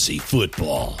fantasy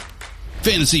football.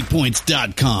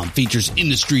 FantasyPoints.com features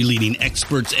industry-leading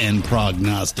experts and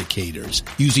prognosticators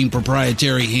using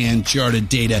proprietary hand-charted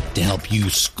data to help you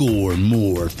score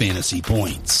more fantasy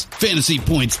points.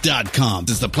 FantasyPoints.com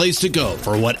is the place to go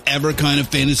for whatever kind of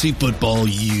fantasy football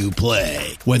you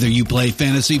play. Whether you play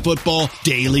fantasy football,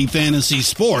 daily fantasy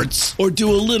sports, or do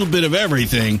a little bit of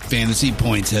everything, Fantasy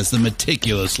Points has the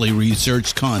meticulously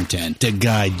researched content to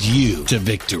guide you to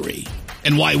victory.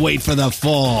 And why wait for the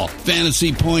fall?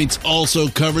 Fantasy Points also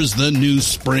covers the new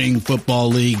spring football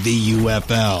league, the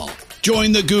UFL.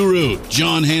 Join the guru,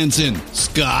 John Hansen,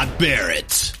 Scott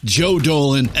Barrett, Joe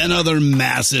Dolan, and other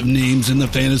massive names in the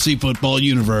fantasy football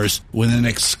universe with an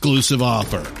exclusive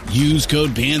offer. Use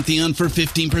code Pantheon for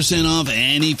 15% off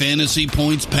any Fantasy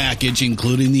Points package,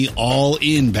 including the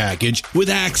all-in package,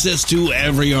 with access to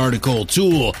every article,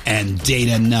 tool, and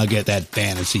data nugget that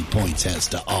Fantasy Points has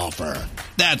to offer.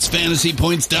 That's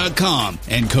FantasyPoints.com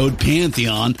and code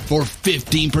Pantheon for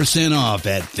 15% off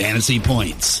at Fantasy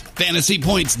Points.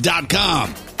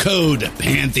 FantasyPoints.com, code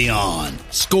Pantheon.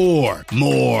 Score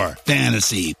more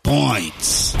fantasy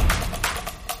points.